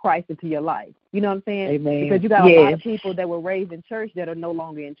accept Christ into your life. You know what I'm saying? Amen. Because you got a lot of people that were raised in church that are no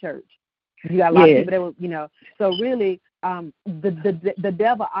longer in church. You got a lot of people that were, so really, the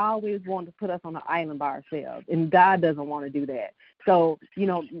devil always wants to put us on an island by ourselves, and God doesn't want to do that. So,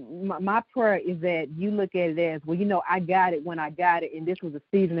 my prayer is that you look at it as, well, I got it when I got it, and this was a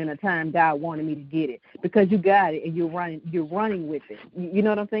season and a time God wanted me to get it, because you got it and you're running with it. You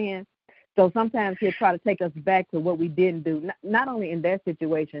know what I'm saying? So sometimes he'll try to take us back to what we didn't do, not only in that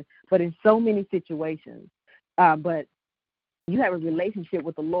situation, but in so many situations. But you have a relationship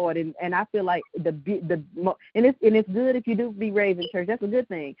with the Lord, and I feel like it's good if you do be raised in church. That's a good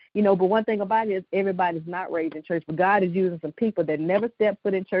thing, But one thing about it is everybody's not raised in church. But God is using some people that never stepped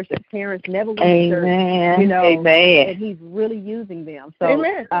foot in church, their parents never went to church, Amen. and He's really using them. So,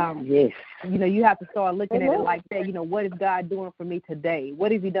 Amen. Yes. You have to start looking at it like that. What is God doing for me today?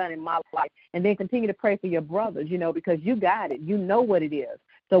 What has He done in my life? And then continue to pray for your brothers, because you got it. You know what it is.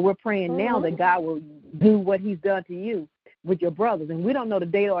 So we're praying now that God will do what He's done to you with your brothers, and we don't know the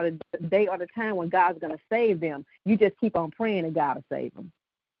day or the time when God's going to save them. You just keep on praying and God will save them.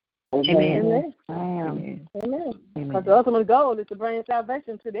 Amen. Amen. Amen. Because the ultimate goal is to bring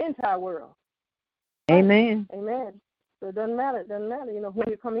salvation to the entire world. Amen. Amen. So it doesn't matter. When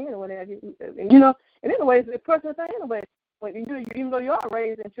you come in or whatever. And anyways, it's a personal thing anyway. When even though you are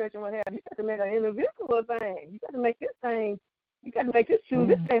raised in church and what have you, got to make an individual thing. You got to make this thing. You got to make this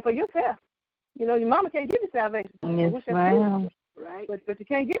thing for yourself. Your mama can't give you salvation. Yes, ma'am. Right. But you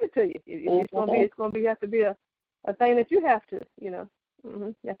can't give it to you. It's gonna have to be a thing that you have to, You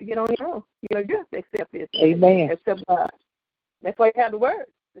have to get on your own. You have to accept this. Amen. Accept God. That's why you have the word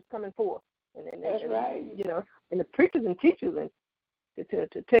that's coming forth. That's right. And the preachers and teachers and to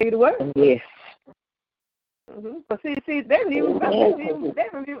tell you the word. Yes. But see, they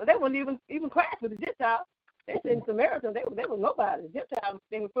wouldn't even class with the Gentiles. They said in Samaritan, they were nobody. The Gentiles,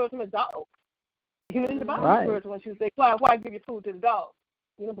 they refer to them as dogs. Even in the Bible, right. When she said, why give your food to the dogs?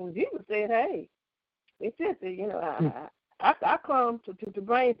 When Jesus said, hey, it's just, I come to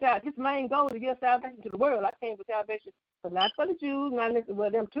bring salvation. His main goal is to give salvation to the world. I came for salvation, but not for the Jews, not necessarily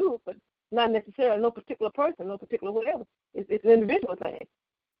them too, but not necessarily no particular person, no particular whatever. It's an individual thing.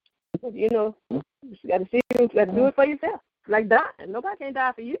 But, you got to see, you got to do it for yourself. Like dying. Nobody can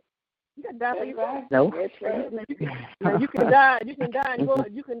die for you. You got to die for yourself. No. You can die. You can die and go.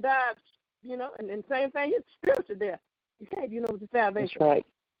 You can die. And same thing, it's spiritual death. You can't, with the salvation. That's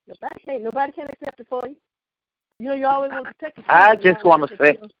right. Nobody can accept it for you. You always want to protect yourself. I just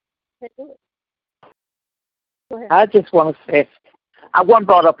want to say, I wasn't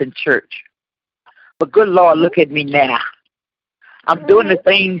brought up in church, but good Lord, look at me now. I'm doing the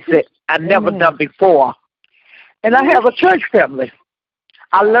things that I've never done before. And I have a church family.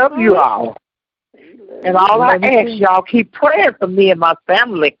 I love you all. And all I ask y'all, keep praying for me and my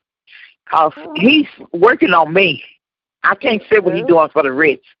family. Because He's working on me. I can't say what He's doing for the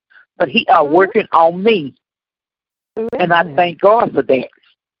rich, but He are working on me. And I thank God for that.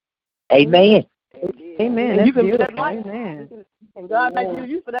 Amen. Amen. And you can be that beautiful. light. Amen. And God might use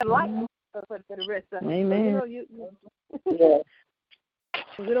you for that light for the rest of it. Amen. So,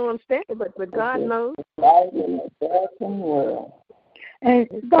 we don't understand it, but God knows. And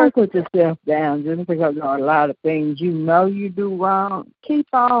don't put yourself down just because there are a lot of things you do wrong. Keep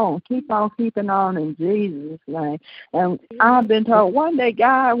on keeping on in Jesus' name. And I've been told one day,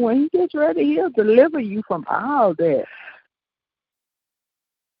 God, when He gets ready, He'll deliver you from all that.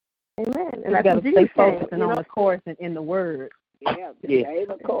 Amen. And you got to stay focusing on the course and in the Word. Yeah.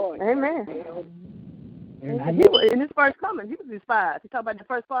 Amen. And in his first coming, He was despised. He talked about the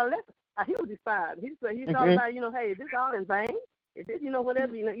first part of the lesson. He was despised. He talked about, hey, this all in vain. Is this,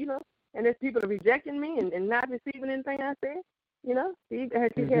 whatever, and there's people rejecting me and not receiving anything I said, he had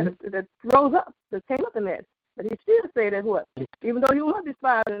that rose up, that came up in that. But he still said that what? Even though he was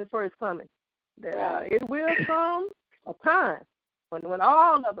despised in the first coming, that it will come a time when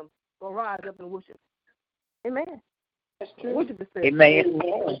all of them will rise up and worship. Amen. That's true. Worship the Savior. Amen.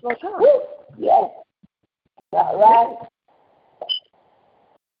 It's going to come. Yes. That's right.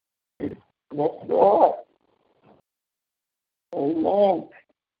 That's Lord. Amen.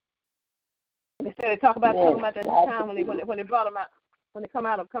 They said talking about that time when they brought them out, when they come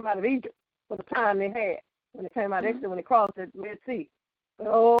out of Egypt, for the time they had when they came out of Exodus, when they crossed the Red Sea.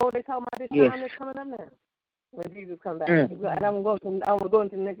 But, they talking about this time that's coming up now when Jesus comes back. And I'm going to go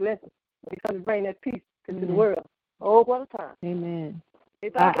into the next lesson. He's going to bring that peace to the world. Oh, what a time! Amen.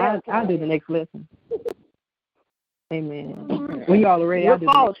 I'll do the next lesson. Amen. When y'all are ready, I'll do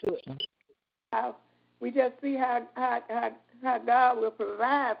the next lesson. We just see how God will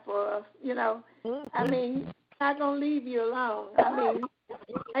provide for us, I mean, He's not going to leave you alone. I mean,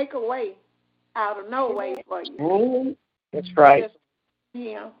 make a way out of no way for you. That's right. Just,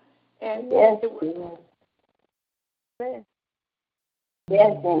 and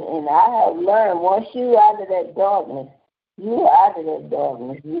Yes, and I have learned once you're out of that darkness, you're out of that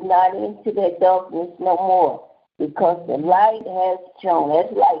darkness. You're not into that darkness no more because the light has shone.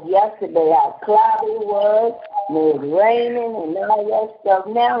 That's like yesterday, how cloudy it was, and it was raining and all that stuff.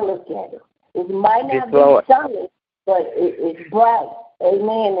 Now look at it. It might not be sunny, but it's bright.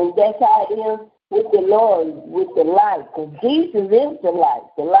 Amen. And that's how it is with the Lord, with the light. Because Jesus is the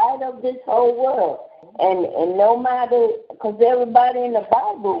light of this whole world. And no matter, because everybody in the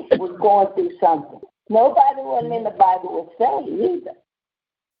Bible was going through something. Nobody wasn't in the Bible was saved either.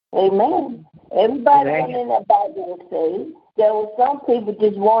 Amen. Everybody wasn't in the Bible was saved. There were some people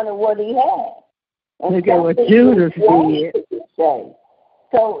just wanted what he had. And look at what Judas did.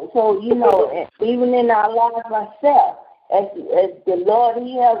 So you know, even in our lives ourselves, as the Lord,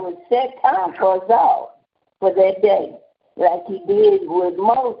 he has a set time for us all for that day, like he did with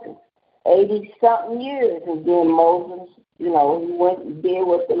Moses. 80-something years, and then Moses, you know, he went and did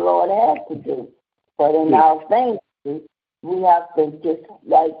what the Lord had to do. But in our things, we have to just,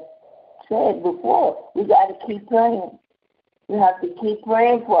 like said before, we got to keep praying. We have to keep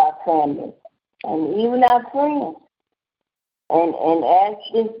praying for our family and even our friends. And as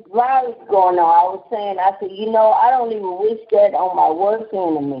this virus going on, I said, you know, I don't even wish that on my worst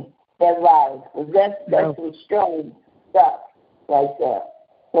enemy, that virus, because that's some strong stuff right there.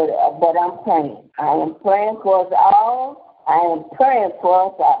 But I'm praying. I am praying for us all. I am praying for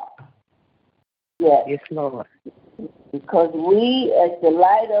us all. Yes, Lord. Because we, as the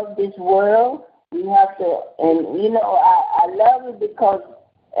light of this world, we have to, and you know, I love it because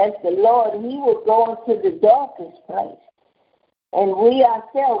as the Lord, he will go into the darkest place. And we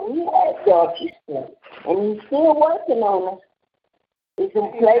ourselves, we had darkest place. And he's still working on us. There's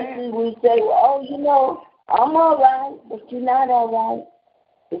some places we say, well, oh, you know, I'm all right, but you're not all right.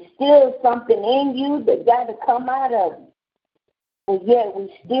 There's still something in you that got to come out of you. But yet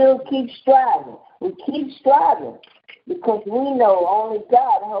we still keep striving. We keep striving because we know only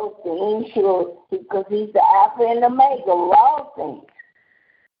God holds the insurance because he's the Alpha and Omega of all things.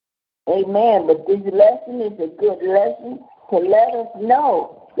 Amen. But this lesson is a good lesson to let us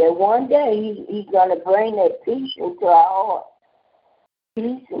know that one day he's going to bring that peace into our heart.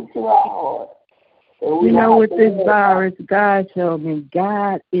 Peace into our heart. You know, with this virus, God showed me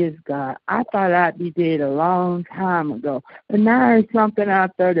God is God. I thought I'd be dead a long time ago. But now there's something out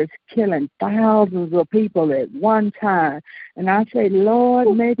there that's killing thousands of people at one time. And I say,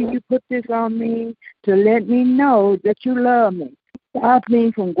 Lord, maybe you put this on me to let me know that you love me. Stop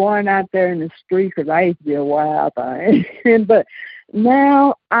me from going out there in the street because I used to be a wild thing. But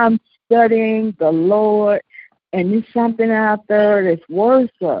now I'm studying the Lord, and there's something out there that's worse.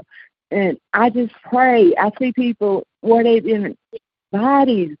 And I just pray. I see people where they've been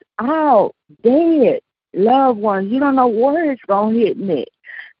bodies out, dead, loved ones. You don't know where it's going to hit me.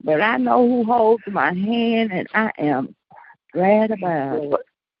 But I know who holds my hand, and I am glad about it.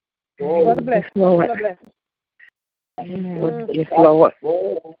 What a blessing. Lord. What a blessing. Yes, Lord.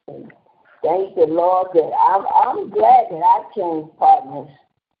 Thank the Lord that I'm glad that I changed partners.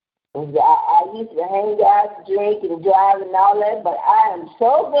 I used to hang out, drink, and drive and all that, but I am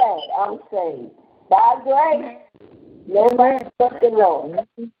so glad I'm saved. By grace, nobody but the Lord.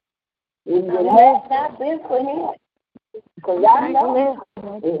 If it had not been for him, because I know, I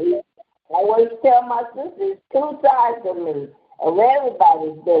always tell my sisters, there's two sides of me, of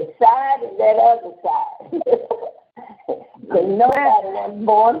everybody, that side and that other side. Because nobody was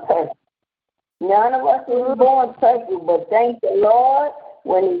born perfect. None of us was born perfect, but thank the Lord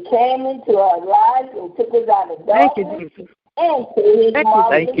when he came into our lives and took us out of darkness and to his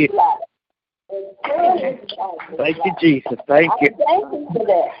marvelous light. Thank you, Jesus. Thank you. I thank you for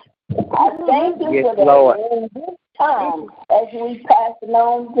that. I thank you for that. Lord. In this time, as we pass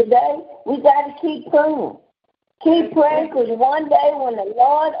along today, we got to keep praying. Keep praying, because one day when the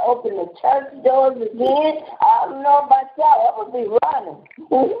Lord opened the church doors again, I don't know about y'all, I would be running.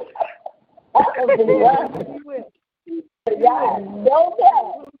 I would be running. I'm so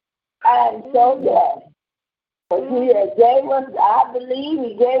glad. I'm so glad. But he gave us, I believe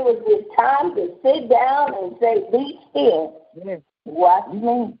he gave us this time to sit down and say, be still. Watch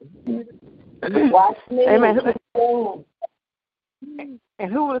me. Watch me. Amen.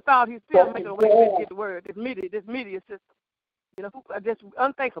 And who would have thought he'd still make a way to get the word, this media system. You know, just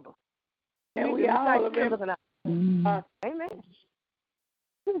unthinkable. And we all remember. Amen. Amen.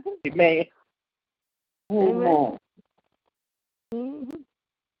 Amen. Mm-hmm.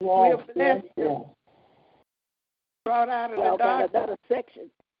 Yes. Brought out of the dark. Another section.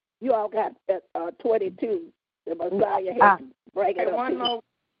 You all got 22. The Messiah had to bring it up. One more.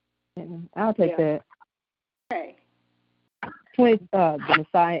 I'll take that. Okay. the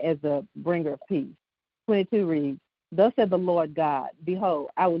Messiah as the bringer of peace. 22 reads, Thus said the Lord God, Behold,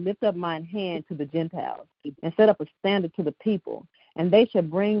 I will lift up mine hand to the Gentiles, and set up a standard to the people, and they shall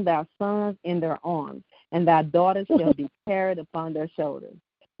bring thy sons in their arms, and thy daughters shall be carried upon their shoulders.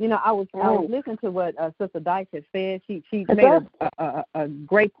 You know, I was listening to what Sister Dykes had said. She made a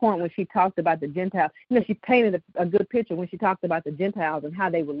great point when she talked about the Gentiles. You know, she painted a good picture when she talked about the Gentiles and how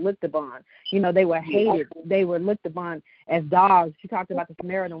they were looked upon. You know, they were hated. They were looked upon as dogs. She talked about the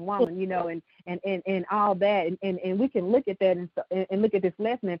Samaritan woman, you know, and all that. And we can look at that and look at this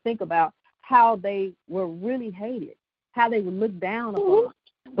lesson and think about how they were really hated, how they were looked down upon.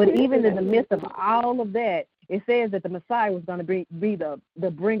 But even in the midst of all of that, it says that the Messiah was going to be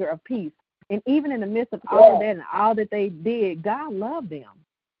the bringer of peace. And even in the midst of all of that and all that they did, God loved them.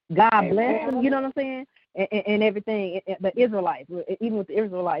 God blessed them, you know what I'm saying? And everything, the Israelites, even with the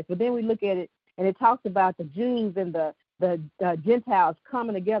Israelites. But then we look at it, and it talks about the Jews and the Gentiles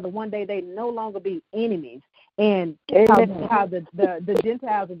coming together. One day they no longer be enemies. And how the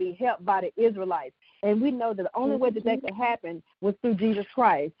Gentiles will be helped by the Israelites. And we know that the only way that could happen was through Jesus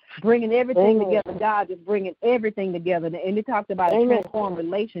Christ, bringing everything together. God just bringing everything together. And it talked about a transformed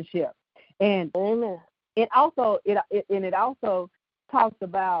relationship. And it also talks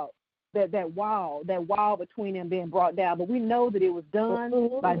about that wall between them being brought down. But we know that it was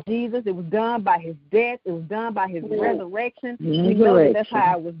done by Jesus. It was done by his death. It was done by his resurrection. We know that's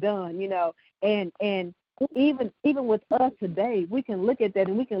how it was done, you know. And even with us today, we can look at that,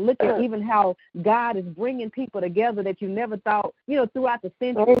 and we can look at even how God is bringing people together that you never thought, you know, throughout the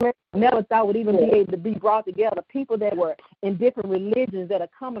century, never thought would even be able to be brought together. People that were in different religions that are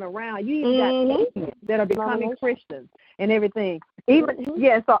coming around. You even got atheists that are becoming Christians and everything.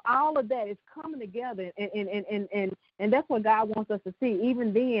 So all of that is coming together, and that's what God wants us to see.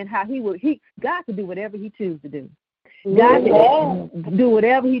 Even then, how God could do whatever he chooses to do. God can do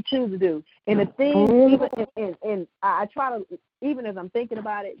whatever he chooses to do. And the thing, even I try to, even as I'm thinking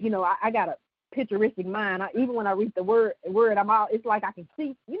about it, you know, I got a picturistic mind. Even when I read the word, it's like I can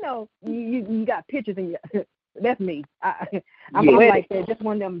see, you know, you got pictures in your, that's me. I'm like that, just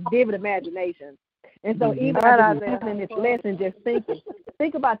one of them vivid imaginations. And so even as I'm in this lesson, just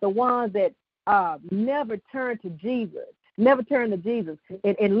think about the ones that never turned to Jesus.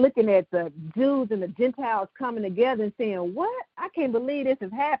 And looking at the Jews and the Gentiles coming together and saying, what? I can't believe this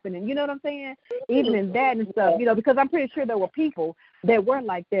is happening. You know what I'm saying? Even in that and stuff, you know, because I'm pretty sure there were people that were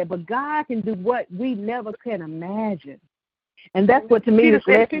like that. But God can do what we never can imagine. And that's what, to me, this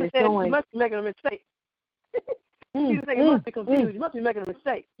lesson is showing. You must be making a mistake. People say you must be confused. You must be making a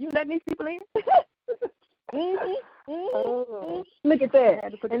mistake. You letting these people in? Look at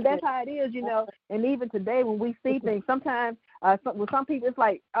that. And that's how it is, you know. And even today when we see things, sometimes with some people it's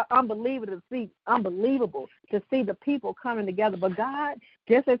like unbelievable to see the people coming together. But God,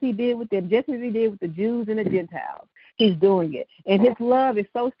 just as he did with them, just as he did with the Jews and the Gentiles, he's doing it. And his love is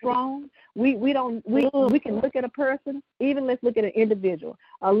so strong. We can look at a person, even let's look at an individual.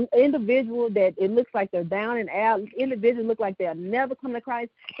 An individual that it looks like they're down and out. Individuals look like they'll never come to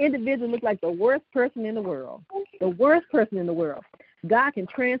Christ. Individuals look like the worst person in the world. The worst person in the world. God can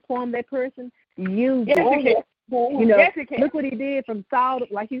transform that person. Use it. You know, look what he did from Saul,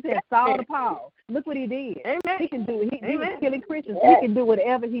 like you said, Saul to Paul. Look what he did. Amen. He can do. He was killing Christians. He can do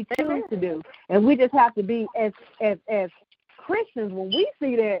whatever he chooses to do. And we just have to be as Christians. When we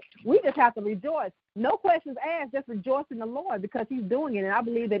see that, we just have to rejoice. No questions asked. Just rejoice in the Lord because he's doing it. And I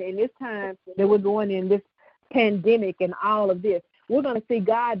believe that in this time that we're going in, this pandemic and all of this, we're going to see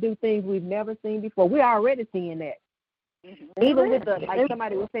God do things we've never seen before. We're already seeing that. Even with the, like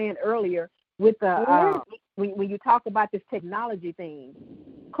somebody was saying earlier, with the when you talk about this technology thing,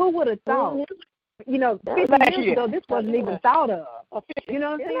 who would have thought? You know, 50 years ago, this wasn't even thought of. You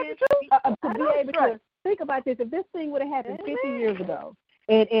know what I'm saying? To be able to think about this, if this thing would have happened 50 years ago,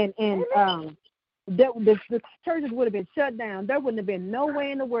 and the churches would have been shut down, there wouldn't have been no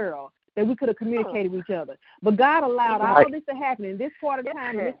way in the world that we could have communicated with each other. But God allowed all this to happen in this part of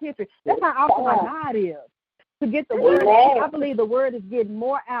time, in this history. That's how awesome our God is. To get the word, I believe the word is getting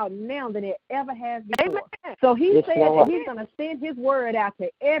more out now than it ever has before. So he said that he's going to send his word out to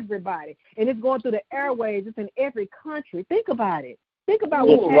everybody, and it's going through the airwaves. It's in every country. Think about it. Think about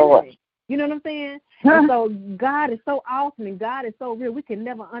what's happening. You know what I'm saying? And so God is so awesome, and God is so real. We can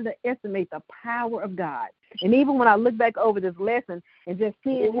never underestimate the power of God. And even when I look back over this lesson and just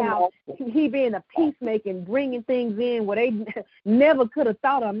seeing how he being a peacemaker, bringing things in where they never could have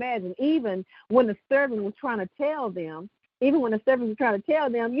thought or imagined, even when the servant was trying to tell them,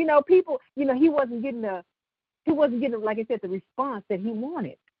 you know, people, you know, he wasn't getting, like I said, the response that he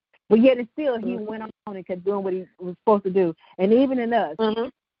wanted. But yet and still he went on and kept doing what he was supposed to do. And even in us,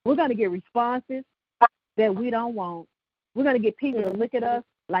 we're going to get responses that we don't want. We're going to get people to look at us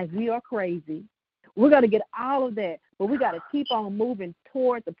like we are crazy. We're going to get all of that, but we got to keep on moving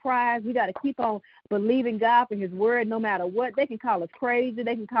toward the prize. We got to keep on believing God for his word no matter what. They can call us crazy.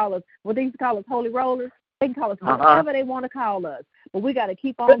 They can call us, what they used to call us, holy rollers. They can call us whatever they want to call us, but we got to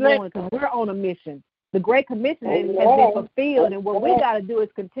keep on going because we're on a mission. The Great Commission has been fulfilled, and what we got to do is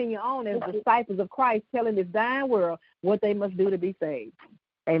continue on as disciples of Christ, telling this dying world what they must do to be saved.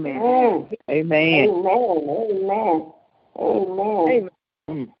 Amen. Amen. Amen. Amen.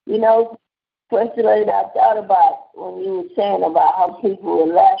 Amen. You know, first lady, I thought about when you were saying about how people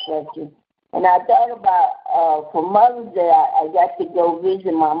would laugh at you. And I thought about for Mother's Day, I got to go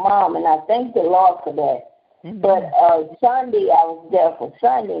visit my mom, and I thank the Lord for that. Mm-hmm. But Sunday, I was there for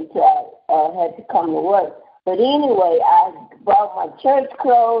Sunday until I had to come to work. But anyway, I brought my church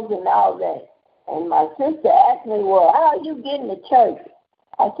clothes and all that. And my sister asked me, well, how are you getting to church?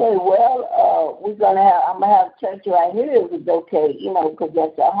 I said, well, I'm going to have church right here if it's okay, you know, because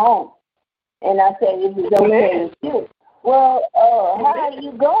that's at home. And I said, if it's okay with you. Well, how are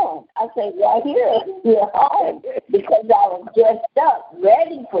you going? I said, right here at home, because I was dressed up,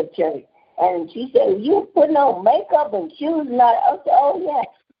 ready for church. And she said, you putting on makeup and shoes? And I said, oh, yes.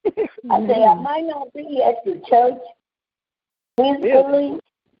 I said, I might not be at the church physically,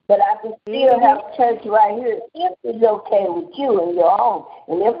 but I can still have church right here if it's okay with you and your own.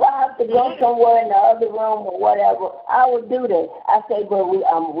 And if I have to go somewhere in the other room or whatever, I will do that. I say, but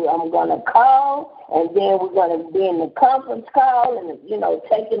I'm going to call, and then we're going to be in the conference call and, you know,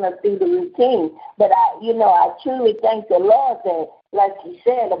 taking us through the routine. But, I truly thank the Lord that, like you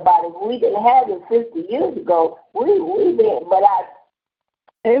said about it, we didn't have it 50 years ago. We didn't, but I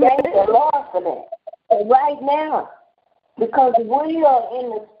thank the Lord for that. And right now, because we are in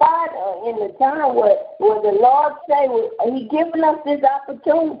the spot or in the time where the Lord say He giving us this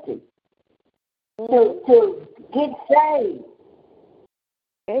opportunity to get saved,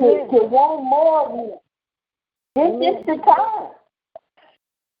 to want more of Him. This is the time.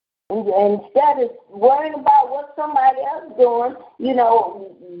 And instead of worrying about what somebody else is doing, you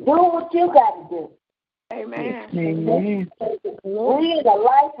know, do what you got to do. Amen. Amen. We're in a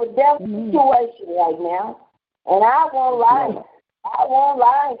life or death situation right now. And I want life. I want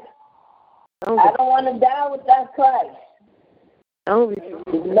life. I don't want to die without Christ.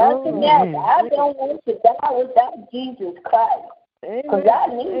 Nothing else. I don't want to die without Jesus Christ. Because I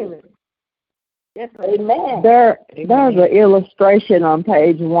need Him. Yes, amen. There's an illustration on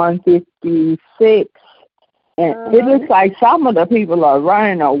page 156, and it looks like some of the people are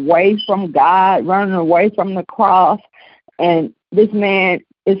running away from God, running away from the cross, and this man,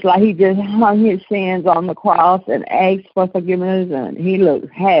 it's like he just hung his sins on the cross and asked for forgiveness, and he looks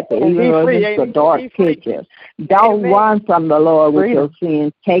happy, even though it's a dark picture. Don't run from the Lord with your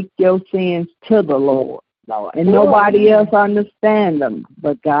sins. Take your sins to the Lord. And nobody else understands them,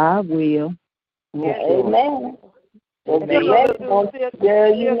 but God will. Yes, amen. To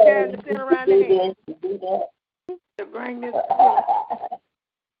bring this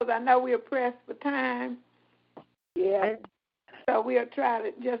because I know we're pressed for time. Yeah. So we'll try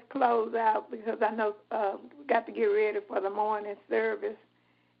to just close out because I know we got to get ready for the morning service.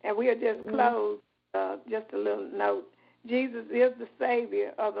 And we'll just close, just a little note. Jesus is the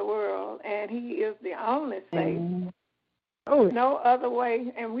Savior of the world, and He is the only Savior. No other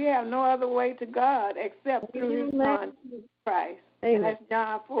way, and we have no other way to God except through His Son, Christ. And that's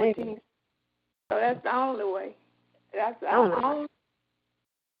John 14. So that's the only way. That's the only way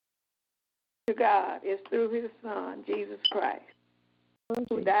to God is through His Son, Jesus Christ,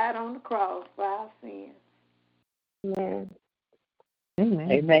 who died on the cross for our sins. Amen.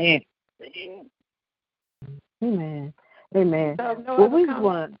 Amen. Amen. Amen. So no well, other we comments.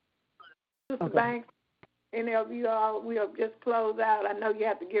 want. Sister Banks, any of you all, we'll just close out. I know you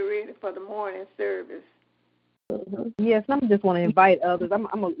have to get ready for the morning service. Yes, I just want to invite others. I'm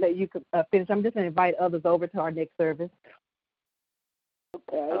going to let you finish. I'm just going to invite others over to our next service.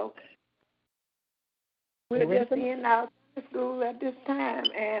 Okay. We're just in our Sunday school at this time,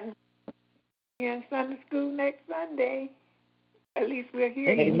 and in Sunday school next Sunday. At least we're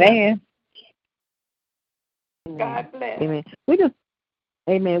here. Amen. God bless. Amen.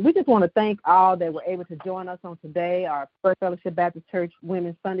 We just want to thank all that were able to join us on today, our First Fellowship Baptist Church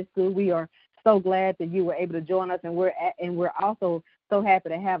Women's Sunday School. We are so glad that you were able to join us, and we're also so happy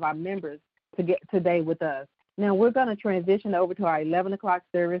to have our members to get today with us. Now we're going to transition over to our 11 o'clock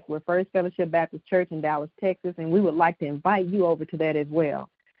service with First Fellowship Baptist Church in Dallas, Texas, and we would like to invite you over to that as well.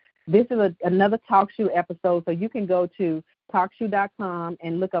 This is another Talk Shoe episode, so you can go to TalkShoe.com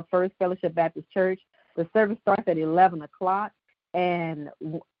and look up First Fellowship Baptist Church. The service starts at 11 o'clock, and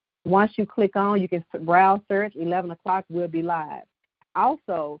once you click on, you can browse search. 11 o'clock, we'll be live.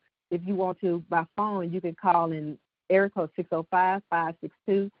 Also, if you want to, by phone, you can call in area code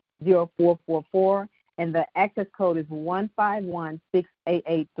 605-562-0444, and the access code is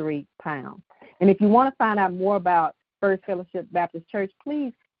 1516883#. And if you want to find out more about First Fellowship Baptist Church,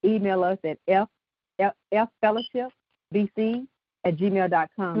 please email us at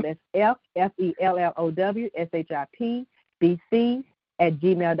ffellowshipbc@gmail.com. That's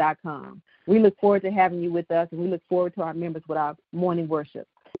ffellowshipbc@gmail.com. We look forward to having you with us, and we look forward to our members with our morning worship.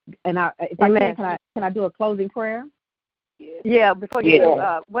 And if I can I do a closing prayer? Yeah, before you do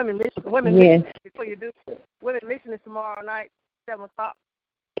women mission, before you do women mission is tomorrow night, 7 o'clock.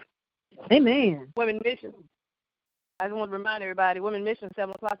 Amen. Women mission. I just want to remind everybody, women mission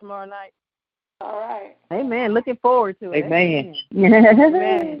 7 o'clock tomorrow night. All right. Amen. Looking forward to it. Amen.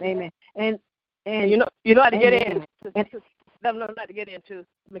 Amen. Amen. And you know how to get in. Let them know how to get in too,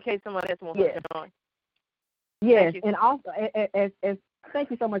 in case someone else wants to join. Yes, and also, as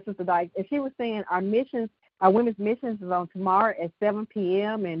thank you so much, Sister Dyke. As she was saying, our women's missions is on tomorrow at 7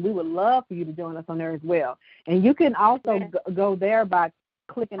 p.m., and we would love for you to join us on there as well. And you can also go there by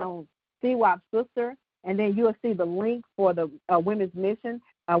clicking on CWAP Sister, and then you'll see the link for the women's mission,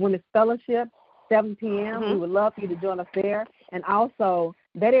 women's fellowship, 7 p.m. We would love for you to join us there. And also,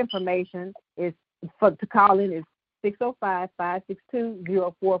 that information is to call in is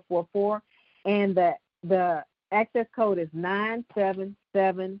 605-562-0444, and the access code is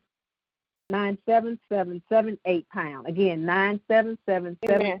 97778#. Again,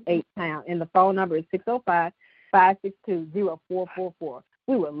 97778#. And the phone number is 605-562-0444.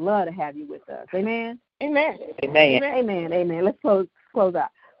 We would love to have you with us. Amen. Amen. Amen. Amen. Amen. Let's close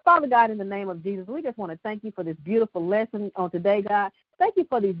out. Father God, in the name of Jesus, we just want to thank you for this beautiful lesson on today, God. Thank you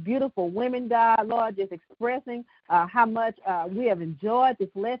for these beautiful women, God, Lord, just expressing how much we have enjoyed this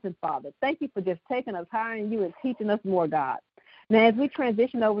lesson, Father. Thank you for just taking us higher in you and teaching us more, God. Now, as we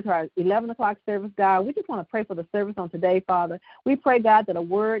transition over to our 11 o'clock service, God, we just want to pray for the service on today, Father. We pray, God, that a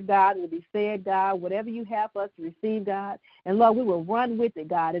word, God, will be said, God, whatever you have for us to receive, God. And, Lord, we will run with it,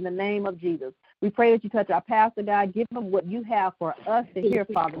 God, in the name of Jesus. We pray that you touch our pastor, God. Give him what you have for us to hear,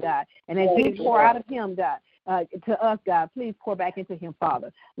 Father, God. And as you pour out of him, God, to us, God, please pour back into him,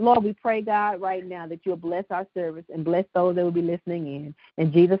 Father. Lord, we pray, God, right now that you'll bless our service and bless those that will be listening in.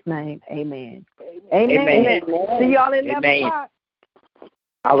 In Jesus' name, amen. Amen. Amen. See y'all at 11 o'clock.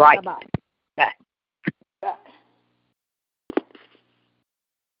 All right. Bye-bye.